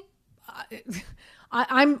 Personally,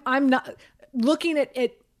 I'm not looking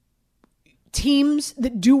at teams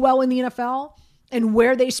that do well in the NFL and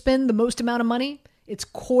where they spend the most amount of money. It's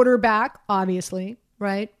quarterback, obviously,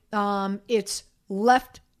 right? It's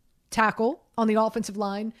left tackle on the offensive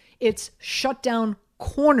line. It's shutdown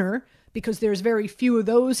corner because there's very few of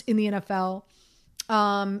those in the NFL.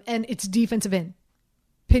 And it's defensive end.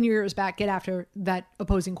 Pin your ears back, get after that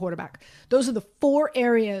opposing quarterback. Those are the 4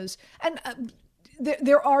 areas. And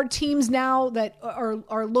there are teams now that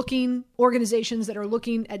are looking, organizations that are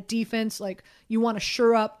looking at defense. Like you want to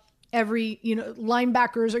shore up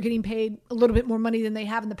linebackers are getting paid a little bit more money than they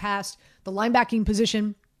have in the past. The linebacking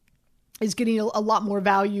position is getting a lot more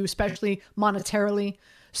value, especially monetarily.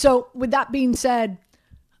 So with that being said,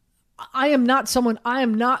 I am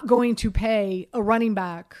not going to pay a running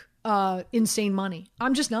back insane money.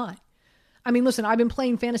 I'm just not. I mean, listen, I've been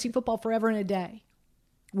playing fantasy football forever and a day.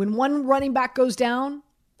 When one running back goes down,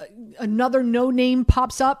 another no name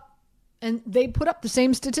pops up and they put up the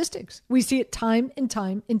same statistics. We see it time and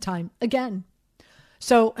time and time again.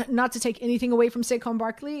 So not to take anything away from Saquon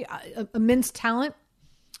Barkley, immense talent,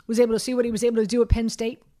 was able to see what he was able to do at Penn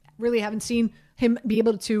State. Really haven't seen him be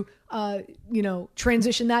able to,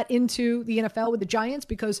 transition that into the NFL with the Giants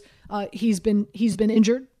because he's been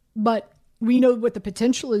injured. But we know what the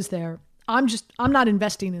potential is there. I'm not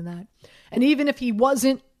investing in that. And even if he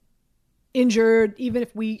wasn't injured, even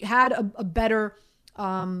if we had a better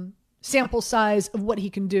sample size of what he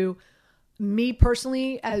can do, me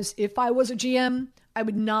personally, as if I was a GM, I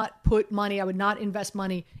would not I would not invest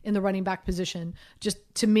money in the running back position. Just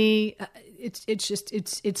to me,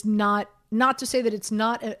 it's not to say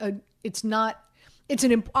that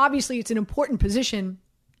obviously it's an important position,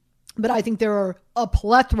 but I think there are a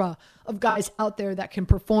plethora of guys out there that can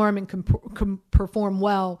perform and can perform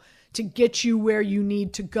well to get you where you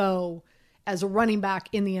need to go as a running back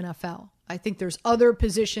in the NFL. I think there's other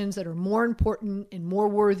positions that are more important and more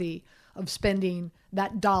worthy of spending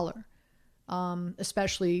that dollar,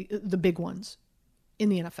 especially the big ones in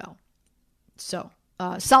the NFL. So,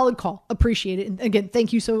 solid call. Appreciate it. And again,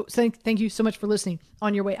 thank you so much for listening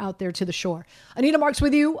on your way out there to the shore. Anita Marks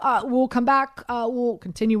with you. We'll come back. We'll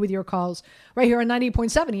continue with your calls right here on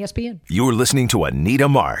 98.7 ESPN. You're listening to Anita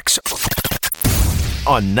Marks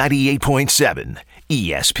on 98.7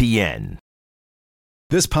 ESPN.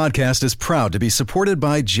 This podcast is proud to be supported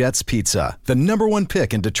by Jets Pizza, the #1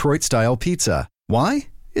 pick in Detroit-style pizza. Why?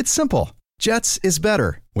 It's simple. Jets is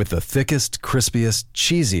better. With the thickest, crispiest,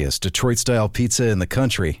 cheesiest Detroit-style pizza in the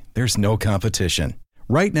country, there's no competition.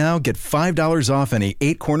 Right now, get $5 off any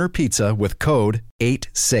 8-corner pizza with code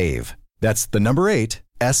 8SAVE. That's the number 8,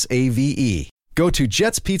 SAVE. Go to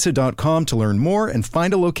jetspizza.com to learn more and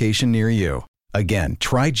find a location near you. Again,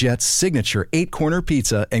 try Jet's signature 8-corner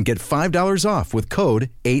pizza and get $5 off with code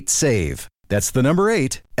 8SAVE. That's the number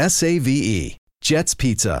 8, SAVE. Jet's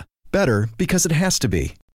Pizza. Better because it has to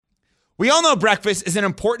be. We all know breakfast is an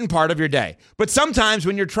important part of your day, but sometimes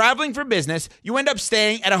when you're traveling for business, you end up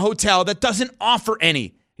staying at a hotel that doesn't offer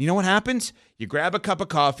any. You know what happens? You grab a cup of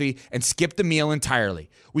coffee and skip the meal entirely.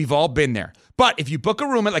 We've all been there. But if you book a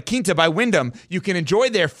room at La Quinta by Wyndham, you can enjoy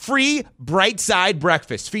their free Bright Side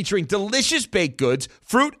breakfast featuring delicious baked goods,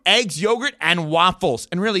 fruit, eggs, yogurt, and waffles.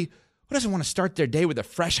 And really, who doesn't want to start their day with a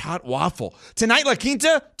fresh hot waffle? Tonight, La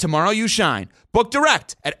Quinta, tomorrow you shine. Book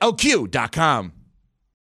direct at lq.com.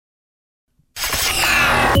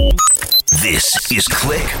 This is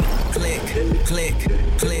Click,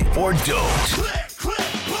 or Don't.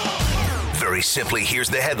 Very simply, here's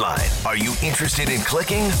the headline. Are you interested in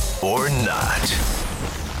clicking or not?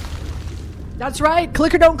 That's right.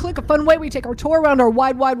 Click or don't click, a fun way we take our tour around our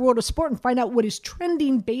wide world of sport and find out what is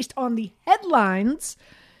trending based on the headlines.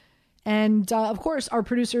 And, of course, our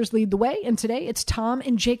producers lead the way. And today it's Tom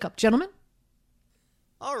and Jacob. Gentlemen?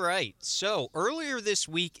 All right. So earlier this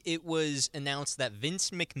week, it was announced that Vince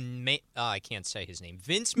McMahon, I can't say his name.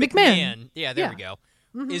 Vince McMahon. Yeah, there we go.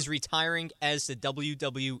 Mm-hmm. Is retiring as the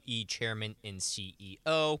WWE chairman and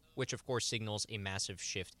CEO, which of course signals a massive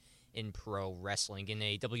shift in pro wrestling. In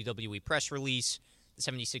a WWE press release, the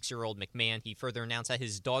 76-year-old McMahon, he further announced that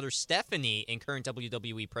his daughter Stephanie and current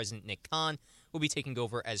WWE president Nick Khan will be taking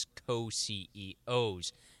over as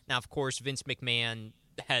co-CEOs. Now, of course, Vince McMahon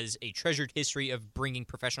has a treasured history of bringing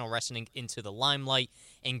professional wrestling into the limelight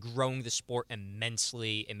and growing the sport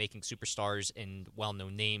immensely and making superstars and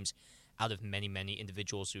well-known names out of many, many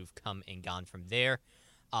individuals who've come and gone from there.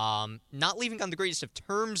 Not leaving on the greatest of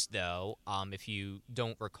terms, though. If you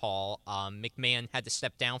don't recall, McMahon had to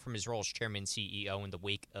step down from his role as chairman and CEO in the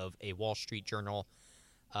wake of a Wall Street Journal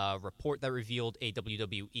report that revealed a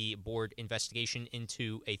WWE board investigation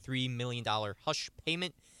into a $3 million hush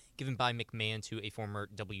payment given by McMahon to a former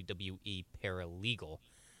WWE paralegal.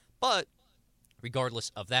 But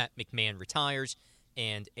regardless of that, McMahon retires,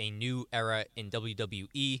 and a new era in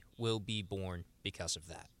WWE will be born because of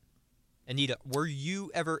that. Anita, were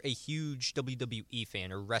you ever a huge WWE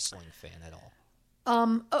fan or wrestling fan at all?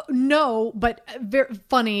 No, but very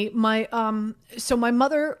funny. My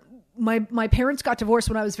parents got divorced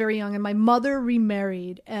when I was very young, and my mother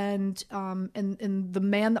remarried, and the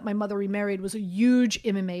man that my mother remarried was a huge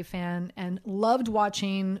MMA fan and loved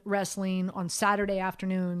watching wrestling on Saturday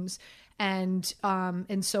afternoons, and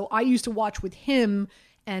so I used to watch with him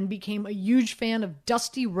and became a huge fan of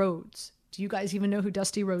Dusty Rhodes. Do you guys even know who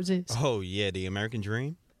Dusty Rhodes is? Oh yeah, the American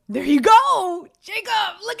Dream. There you go,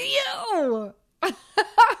 Jacob. Look at you.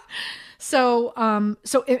 So am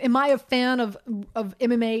I a fan of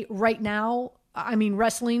MMA right now? I mean,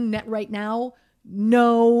 wrestling net right now?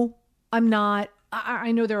 No, I'm not.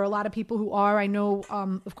 I know there are a lot of people who are. I know,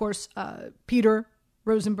 of course, Peter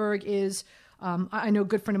Rosenberg is. I know a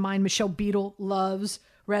good friend of mine, Michelle Beadle, loves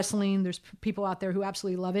wrestling. There's people out there who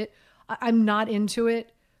absolutely love it. I'm not into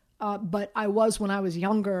it. But I was when I was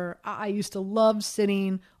younger. I used to love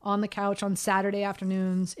sitting on the couch on Saturday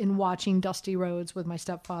afternoons and watching Dusty Rhodes with my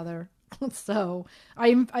stepfather. So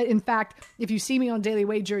in fact, if you see me on Daily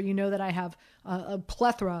Wager, you know that I have a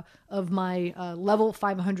plethora of my level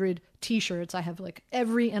 500 t-shirts. I have like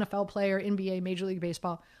every NFL player, NBA, Major League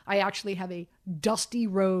Baseball. I actually have a Dusty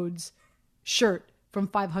Rhodes shirt from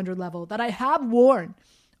 500 level that I have worn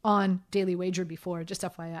on Daily Wager before, just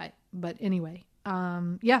FYI. But anyway.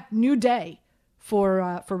 New day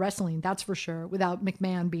for wrestling, that's for sure, without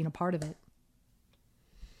McMahon being a part of it.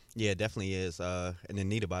 Yeah, it definitely is. And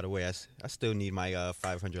Anita, by the way, I still need my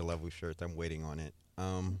 500 level shirt. I'm waiting on it.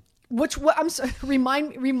 I'm sorry,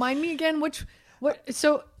 remind me again.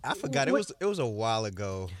 So I forgot. It was a while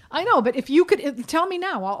ago. I know, but if you could tell me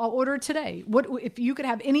now, I'll order it today. What if you could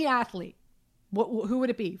have any athlete? Who would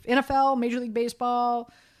it be? NFL, Major League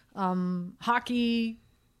Baseball, hockey.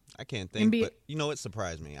 I can't think, but you know what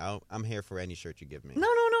surprised me? I'm here for any shirt you give me. No.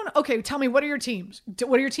 Okay, tell me, what are your teams?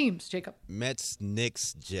 What are your teams, Jacob? Mets,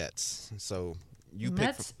 Knicks, Jets. So you pick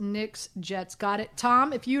Mets, Knicks, Jets. Got it.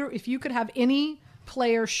 Tom, if you could have any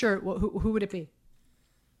player shirt, who would it be?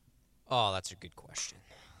 Oh, that's a good question.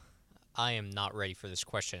 I am not ready for this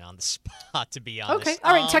question on the spot, to be honest. Okay,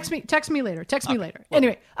 all right. Text me later. Me later. Well,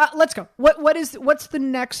 anyway, let's go. What's the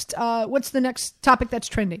next topic that's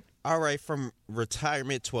trending? All right, from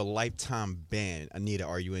retirement to a lifetime ban. Anita,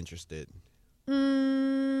 are you interested?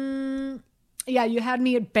 Yeah, you had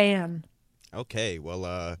me at ban. Okay,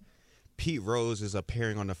 well, Pete Rose is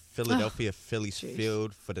appearing on the Philadelphia Phillies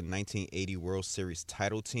field for the 1980 World Series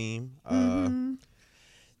title team.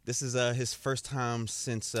 This is his first time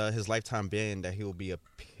since his lifetime ban that he will be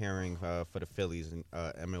appearing for the Phillies in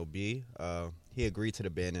MLB. He agreed to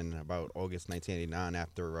the ban in about August 1989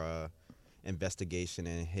 after investigation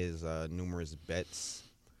and his numerous bets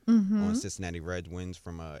on Cincinnati Reds wins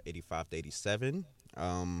from 85 to 87.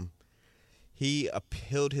 He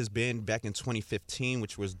appealed his ban back in 2015,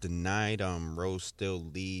 which was denied. Rose still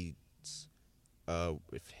leads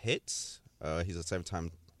with hits. He's a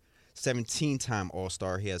 17-time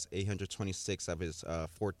All-Star. He has 826 of his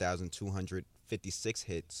 4,256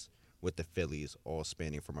 hits with the Phillies, all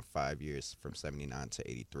spanning from 5 years from 79 to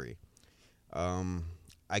 83.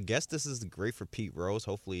 I guess this is great for Pete Rose.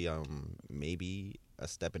 Hopefully, maybe a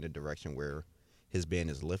step in the direction where his ban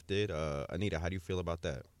is lifted. Anita, how do you feel about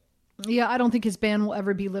that? Yeah, I don't think his ban will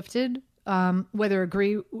ever be lifted, whether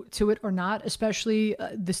agree to it or not, especially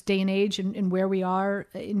this day and age and where we are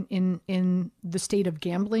in the state of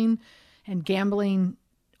gambling and gambling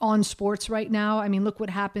on sports right now. I mean, look what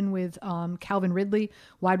happened with Calvin Ridley,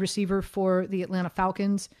 wide receiver for the Atlanta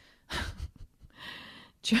Falcons.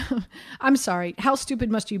 I'm sorry. How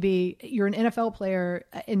stupid must you be? You're an NFL player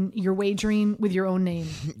and you're wagering with your own name.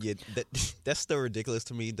 Yeah, that's still ridiculous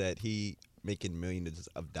to me that he making millions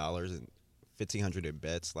of dollars and $1,500 in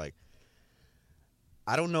bets. Like,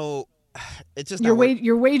 I don't know. It's just you're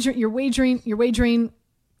wagering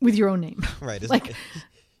with your own name. Right. Like,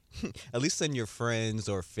 at least send your friends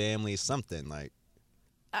or family something like.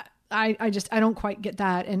 I don't quite get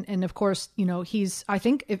that. And of course, you know, I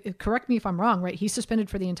think, correct me if I'm wrong, right? He's suspended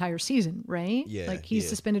for the entire season, right? Yeah. Like he's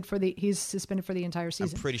suspended for the entire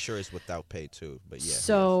season. I'm pretty sure it's without pay too, but yeah.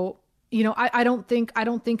 So I don't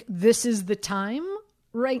think this is the time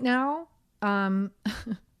right now.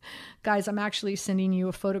 Guys, I'm actually sending you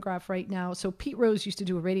a photograph right now. So Pete Rose used to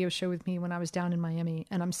do a radio show with me when I was down in Miami,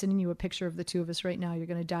 and I'm sending you a picture of the two of us right now. You're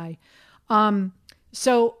going to die. I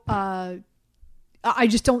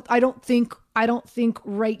don't think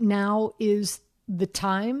right now is the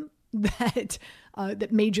time that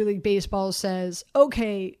Major League Baseball says,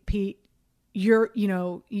 okay, Pete, you're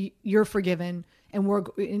forgiven, and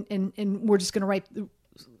we're just going to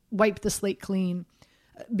wipe the slate clean,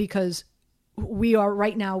 because we are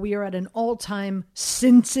at an all-time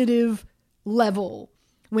sensitive level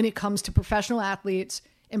when it comes to professional athletes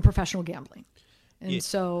and professional gambling. And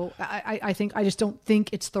so I just don't think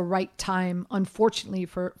it's the right time, unfortunately,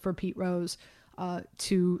 for Pete Rose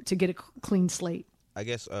to get a clean slate. I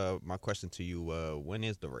guess my question to you, when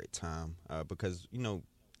is the right time? Because,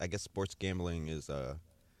 I guess sports gambling is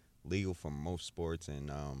legal for most sports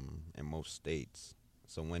and in most states.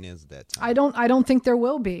 So when is that time? I don't think there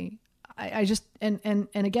will be. I just and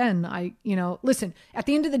again, listen, at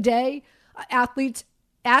the end of the day, athletes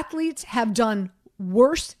have done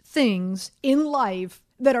worse things in life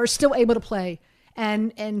that are still able to play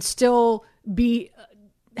and still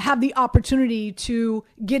have the opportunity to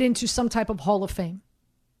get into some type of Hall of Fame,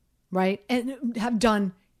 right? And have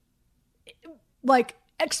done like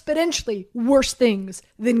exponentially worse things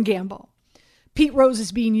than gamble. Pete Rose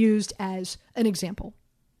is being used as an example,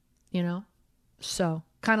 so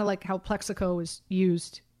kind of like how Plexico is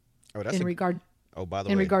used in regard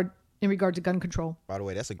to gun control. By the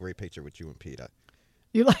way, that's a great picture with you and Pete.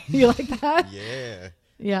 You like that? Yeah.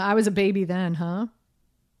 Yeah, I was a baby then, huh?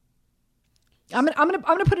 I'm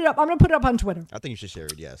gonna put it up. I'm gonna put it up on Twitter. I think you should share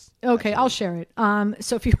it. Yes. Okay, I'll share it.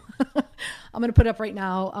 So if you, I'm gonna put it up right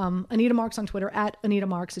now. Anita Marks on Twitter at Anita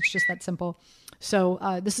Marks. It's just that simple. So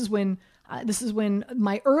this is when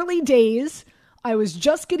my early days. I was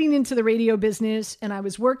just getting into the radio business, and I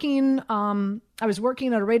was working at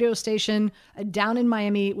a radio station down in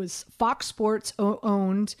Miami. It was Fox Sports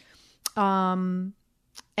owned.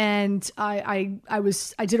 And I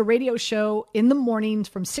did a radio show in the mornings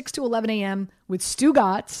from 6 to 11 a.m. with Stu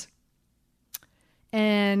Gotts,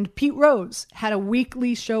 and Pete Rose had a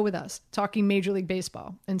weekly show with us talking Major League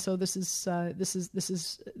Baseball. And so this is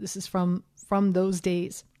from those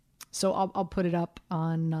days. So I'll put it up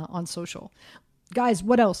on social. Guys,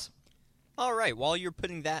 what else? All right, while you're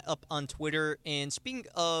putting that up on Twitter, and speaking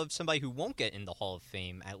of somebody who won't get in the Hall of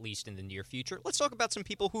Fame, at least in the near future, let's talk about some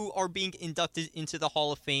people who are being inducted into the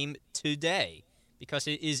Hall of Fame today, because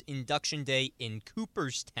it is induction day in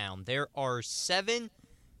Cooperstown. There are 7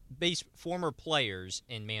 former players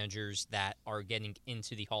and managers that are getting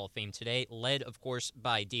into the Hall of Fame today, led, of course,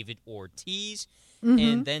 by David Ortiz,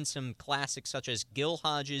 and then some classics such as Gil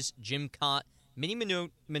Hodges, Jim Cott, Minnie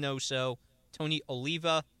Minoso, Tony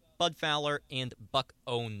Oliva, Bud Fowler, and Buck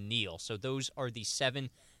O'Neil. So those are the 7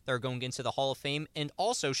 that are going into the Hall of Fame. And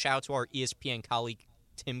also shout out to our ESPN colleague,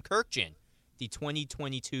 Tim Kirkjian, the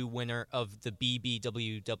 2022 winner of the BBWAA's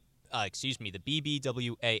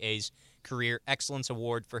Career Excellence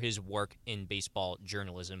Award for his work in baseball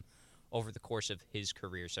journalism over the course of his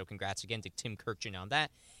career. So congrats again to Tim Kirkjian on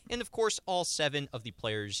that. And, of course, all 7 of the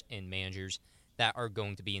players and managers that are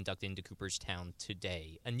going to be inducted into Cooperstown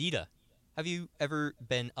today. Anita, have you ever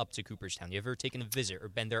been up to Cooperstown? You ever taken a visit or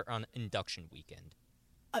been there on induction weekend?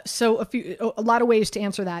 So a lot of ways to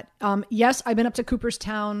answer that. Yes, I've been up to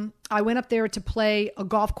Cooperstown. I went up there to play a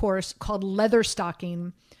golf course called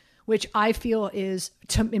Leatherstocking, which I feel is,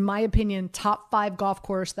 in my opinion, top 5 golf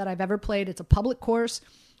course that I've ever played. It's a public course,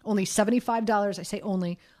 only $75. I say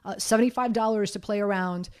only $75 to play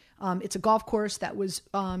around. It's a golf course that was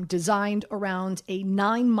designed around a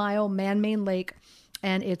 9-mile man-made lake.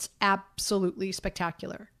 And it's absolutely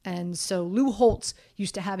spectacular. And so Lou Holtz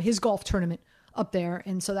used to have his golf tournament up there.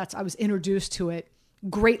 And so I was introduced to it.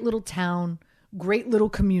 Great little town, great little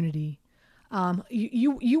community.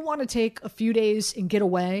 You want to take a few days and get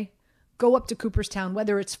away, go up to Cooperstown,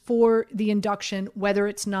 whether it's for the induction, whether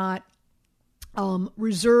it's not,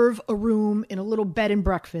 reserve a room in a little bed and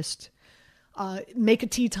breakfast, make a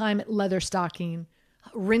tea time at Leatherstocking,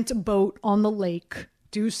 rent a boat on the lake,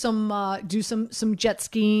 do some jet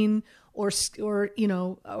skiing or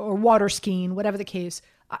water skiing, whatever the case.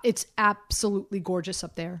 It's absolutely gorgeous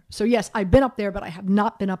up there. So yes, I've been up there, but I have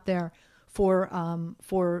not been up there for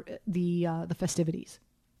the festivities.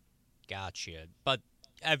 Gotcha. But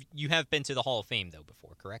you have been to the Hall of Fame though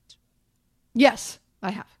before, correct? Yes,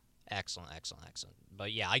 I have. Excellent.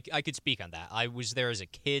 But yeah, I could speak on that. I was there as a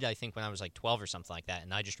kid, I think when I was like 12 or something like that,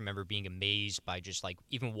 and I just remember being amazed by just like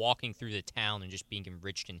even walking through the town and just being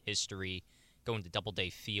enriched in history going to Doubleday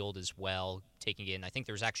Field as well, taking in. I think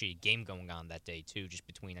there was actually a game going on that day too, just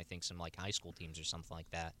between I think some like high school teams or something like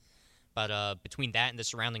that. But between that and the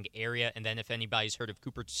surrounding area, and then if anybody's heard of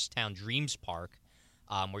Cooperstown Dreams Park,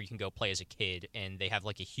 where you can go play as a kid, and they have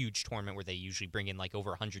like a huge tournament where they usually bring in like over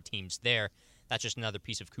 100 teams there. That's just another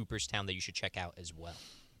piece of Cooperstown that you should check out as well.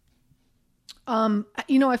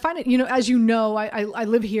 I find it, as you know, I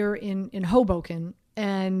live here in Hoboken,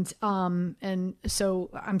 and so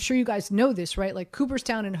I'm sure you guys know this, right? Like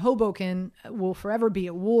Cooperstown and Hoboken will forever be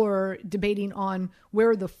at war debating on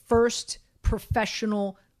where the first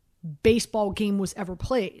professional baseball game was ever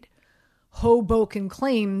played. Hoboken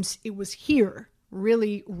claims it was here,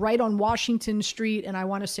 really right on Washington Street, and I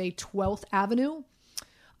want to say 12th Avenue.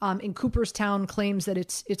 And Cooperstown claims that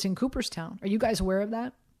it's in Cooperstown. Are you guys aware of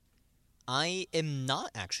that? I am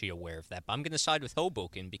not actually aware of that, but I'm going to side with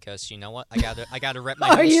Hoboken because you know what? I gotta rep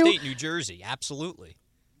my home state, New Jersey. Absolutely.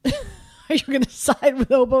 Are you going to side with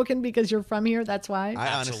Hoboken because you're from here? That's why.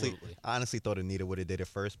 I honestly thought Anita would have did it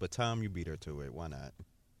first, but Tom, you beat her to it. Why not?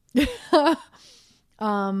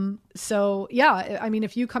 So yeah, I mean,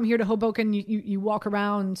 if you come here to Hoboken, you walk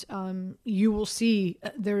around, you will see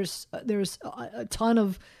there's a ton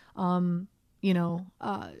of,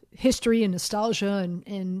 history and nostalgia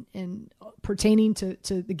and pertaining to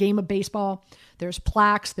the game of baseball. There's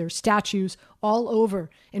plaques, there's statues all over.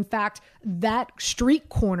 In fact, that street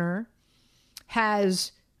corner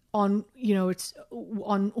has it's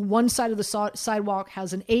on one side of the sidewalk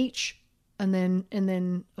has an H, and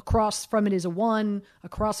then across from it is a 1,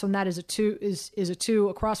 across from that is a 2, is a 2,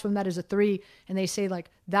 across from that is a 3, and they say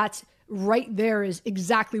like that's right there is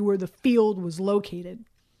exactly where the field was located.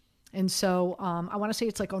 And so I want to say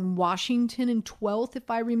it's like on Washington and 12th, if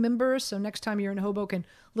I remember. So next time you're in Hoboken,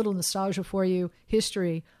 little nostalgia for you,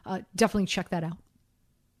 history, definitely check that out.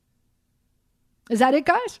 Is that it,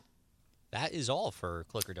 guys? That is all for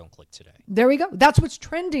Click or Don't Click today. There we go. That's what's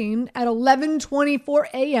trending at 11:24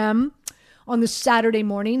 a.m. on this Saturday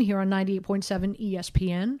morning here on 98.7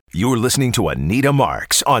 ESPN. You're listening to Anita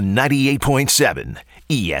Marks on 98.7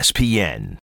 ESPN.